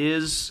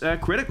 is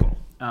critical.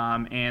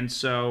 And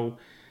so,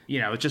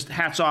 just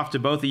hats off to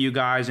both of you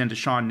guys and to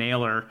Sean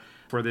Naylor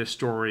for this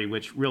story,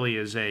 which really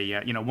is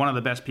one of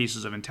the best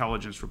pieces of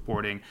intelligence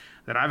reporting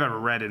that I've ever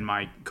read in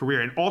my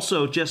career. And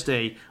also just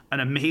an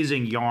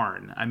amazing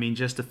yarn.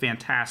 Just a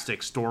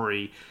fantastic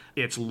story.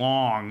 It's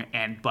long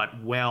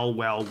but well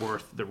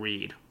worth the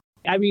read.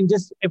 I mean,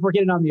 just if we're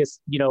getting on the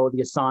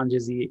Assange,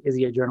 is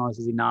he a journalist?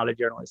 Is he not a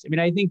journalist? I mean,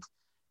 I think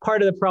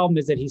part of the problem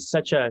is that it's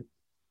such a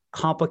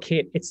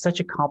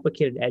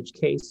complicated edge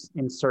case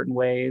in certain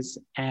ways.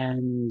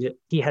 And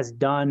he has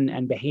done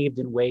and behaved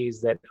in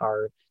ways that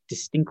are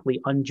distinctly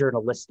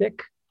unjournalistic.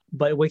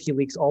 But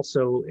WikiLeaks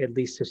also, at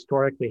least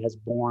historically, has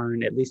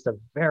borne at least a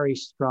very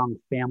strong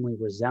family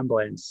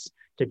resemblance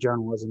to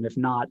journalism, if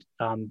not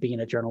being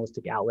a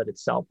journalistic outlet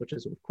itself, which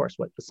is, of course,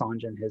 what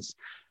Assange and his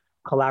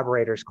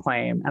collaborators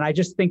claim. And I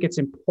just think it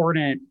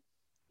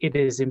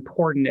is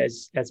important,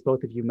 as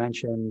both of you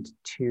mentioned,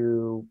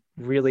 to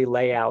really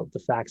lay out the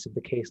facts of the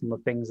case and the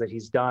things that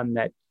he's done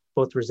that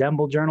both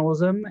resemble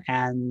journalism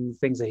and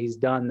things that he's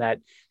done that,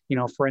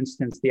 for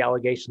instance, the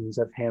allegations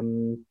of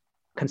him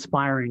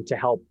conspiring to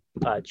help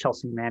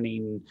Chelsea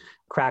Manning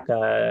crack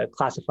a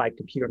classified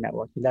computer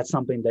network. That's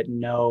something that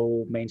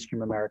no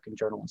mainstream American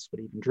journalist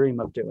would even dream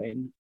of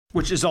doing.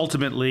 Which is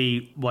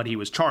ultimately what he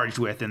was charged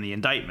with in the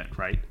indictment,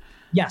 right?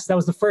 Yes, that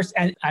was the first.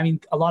 And I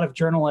mean, a lot of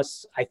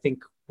journalists, I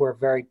think, were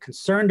very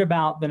concerned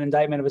about the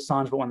indictment of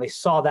Assange, but when they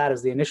saw that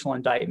as the initial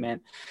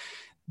indictment,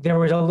 there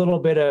was a little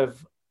bit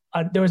of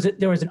there was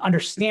an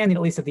understanding,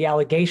 at least, that the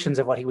allegations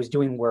of what he was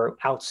doing were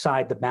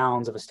outside the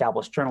bounds of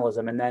established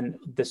journalism. And then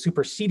the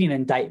superseding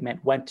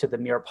indictment went to the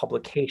mere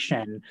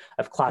publication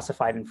of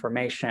classified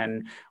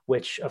information,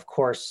 which, of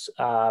course,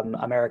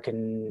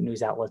 American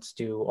news outlets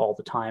do all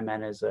the time,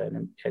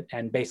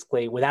 and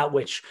basically without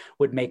which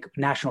would make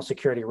national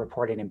security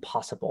reporting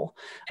impossible.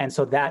 And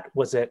so that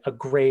was a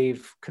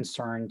grave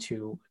concern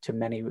to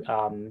many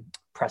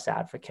press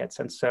advocates.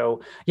 And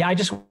so, yeah, I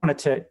just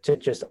wanted to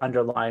just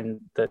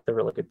underline the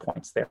really good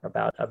points there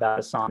about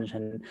Assange.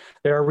 And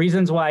there are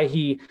reasons why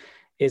he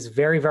is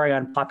very, very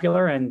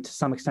unpopular, and to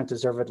some extent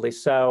deservedly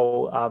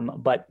so.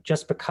 But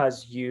just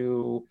because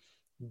you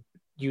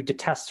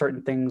detest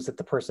certain things that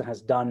the person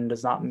has done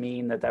does not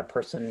mean that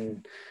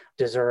person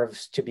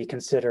deserves to be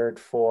considered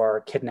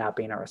for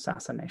kidnapping or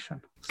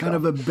assassination. Kind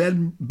of a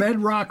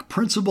bedrock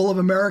principle of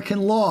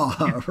American law,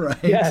 right?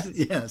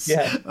 Yes.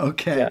 Yeah.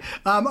 Okay. Yeah.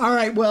 All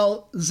right.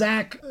 Well,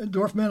 Zach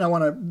Dorfman, I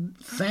want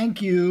to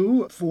thank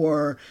you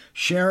for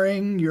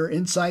sharing your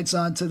insights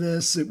onto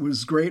this. It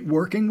was great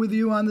working with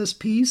you on this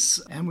piece,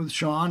 and with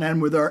Sean,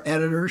 and with our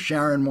editor,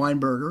 Sharon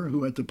Weinberger,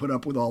 who had to put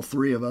up with all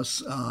three of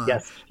us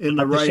in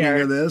the writing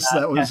of this.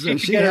 That was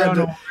she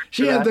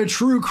had the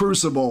true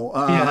crucible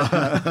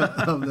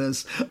of this.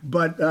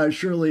 But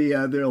surely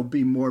there'll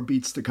be more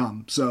beats to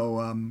come.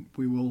 So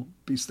we will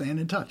be staying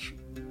in touch.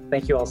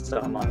 Thank you all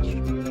so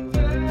much.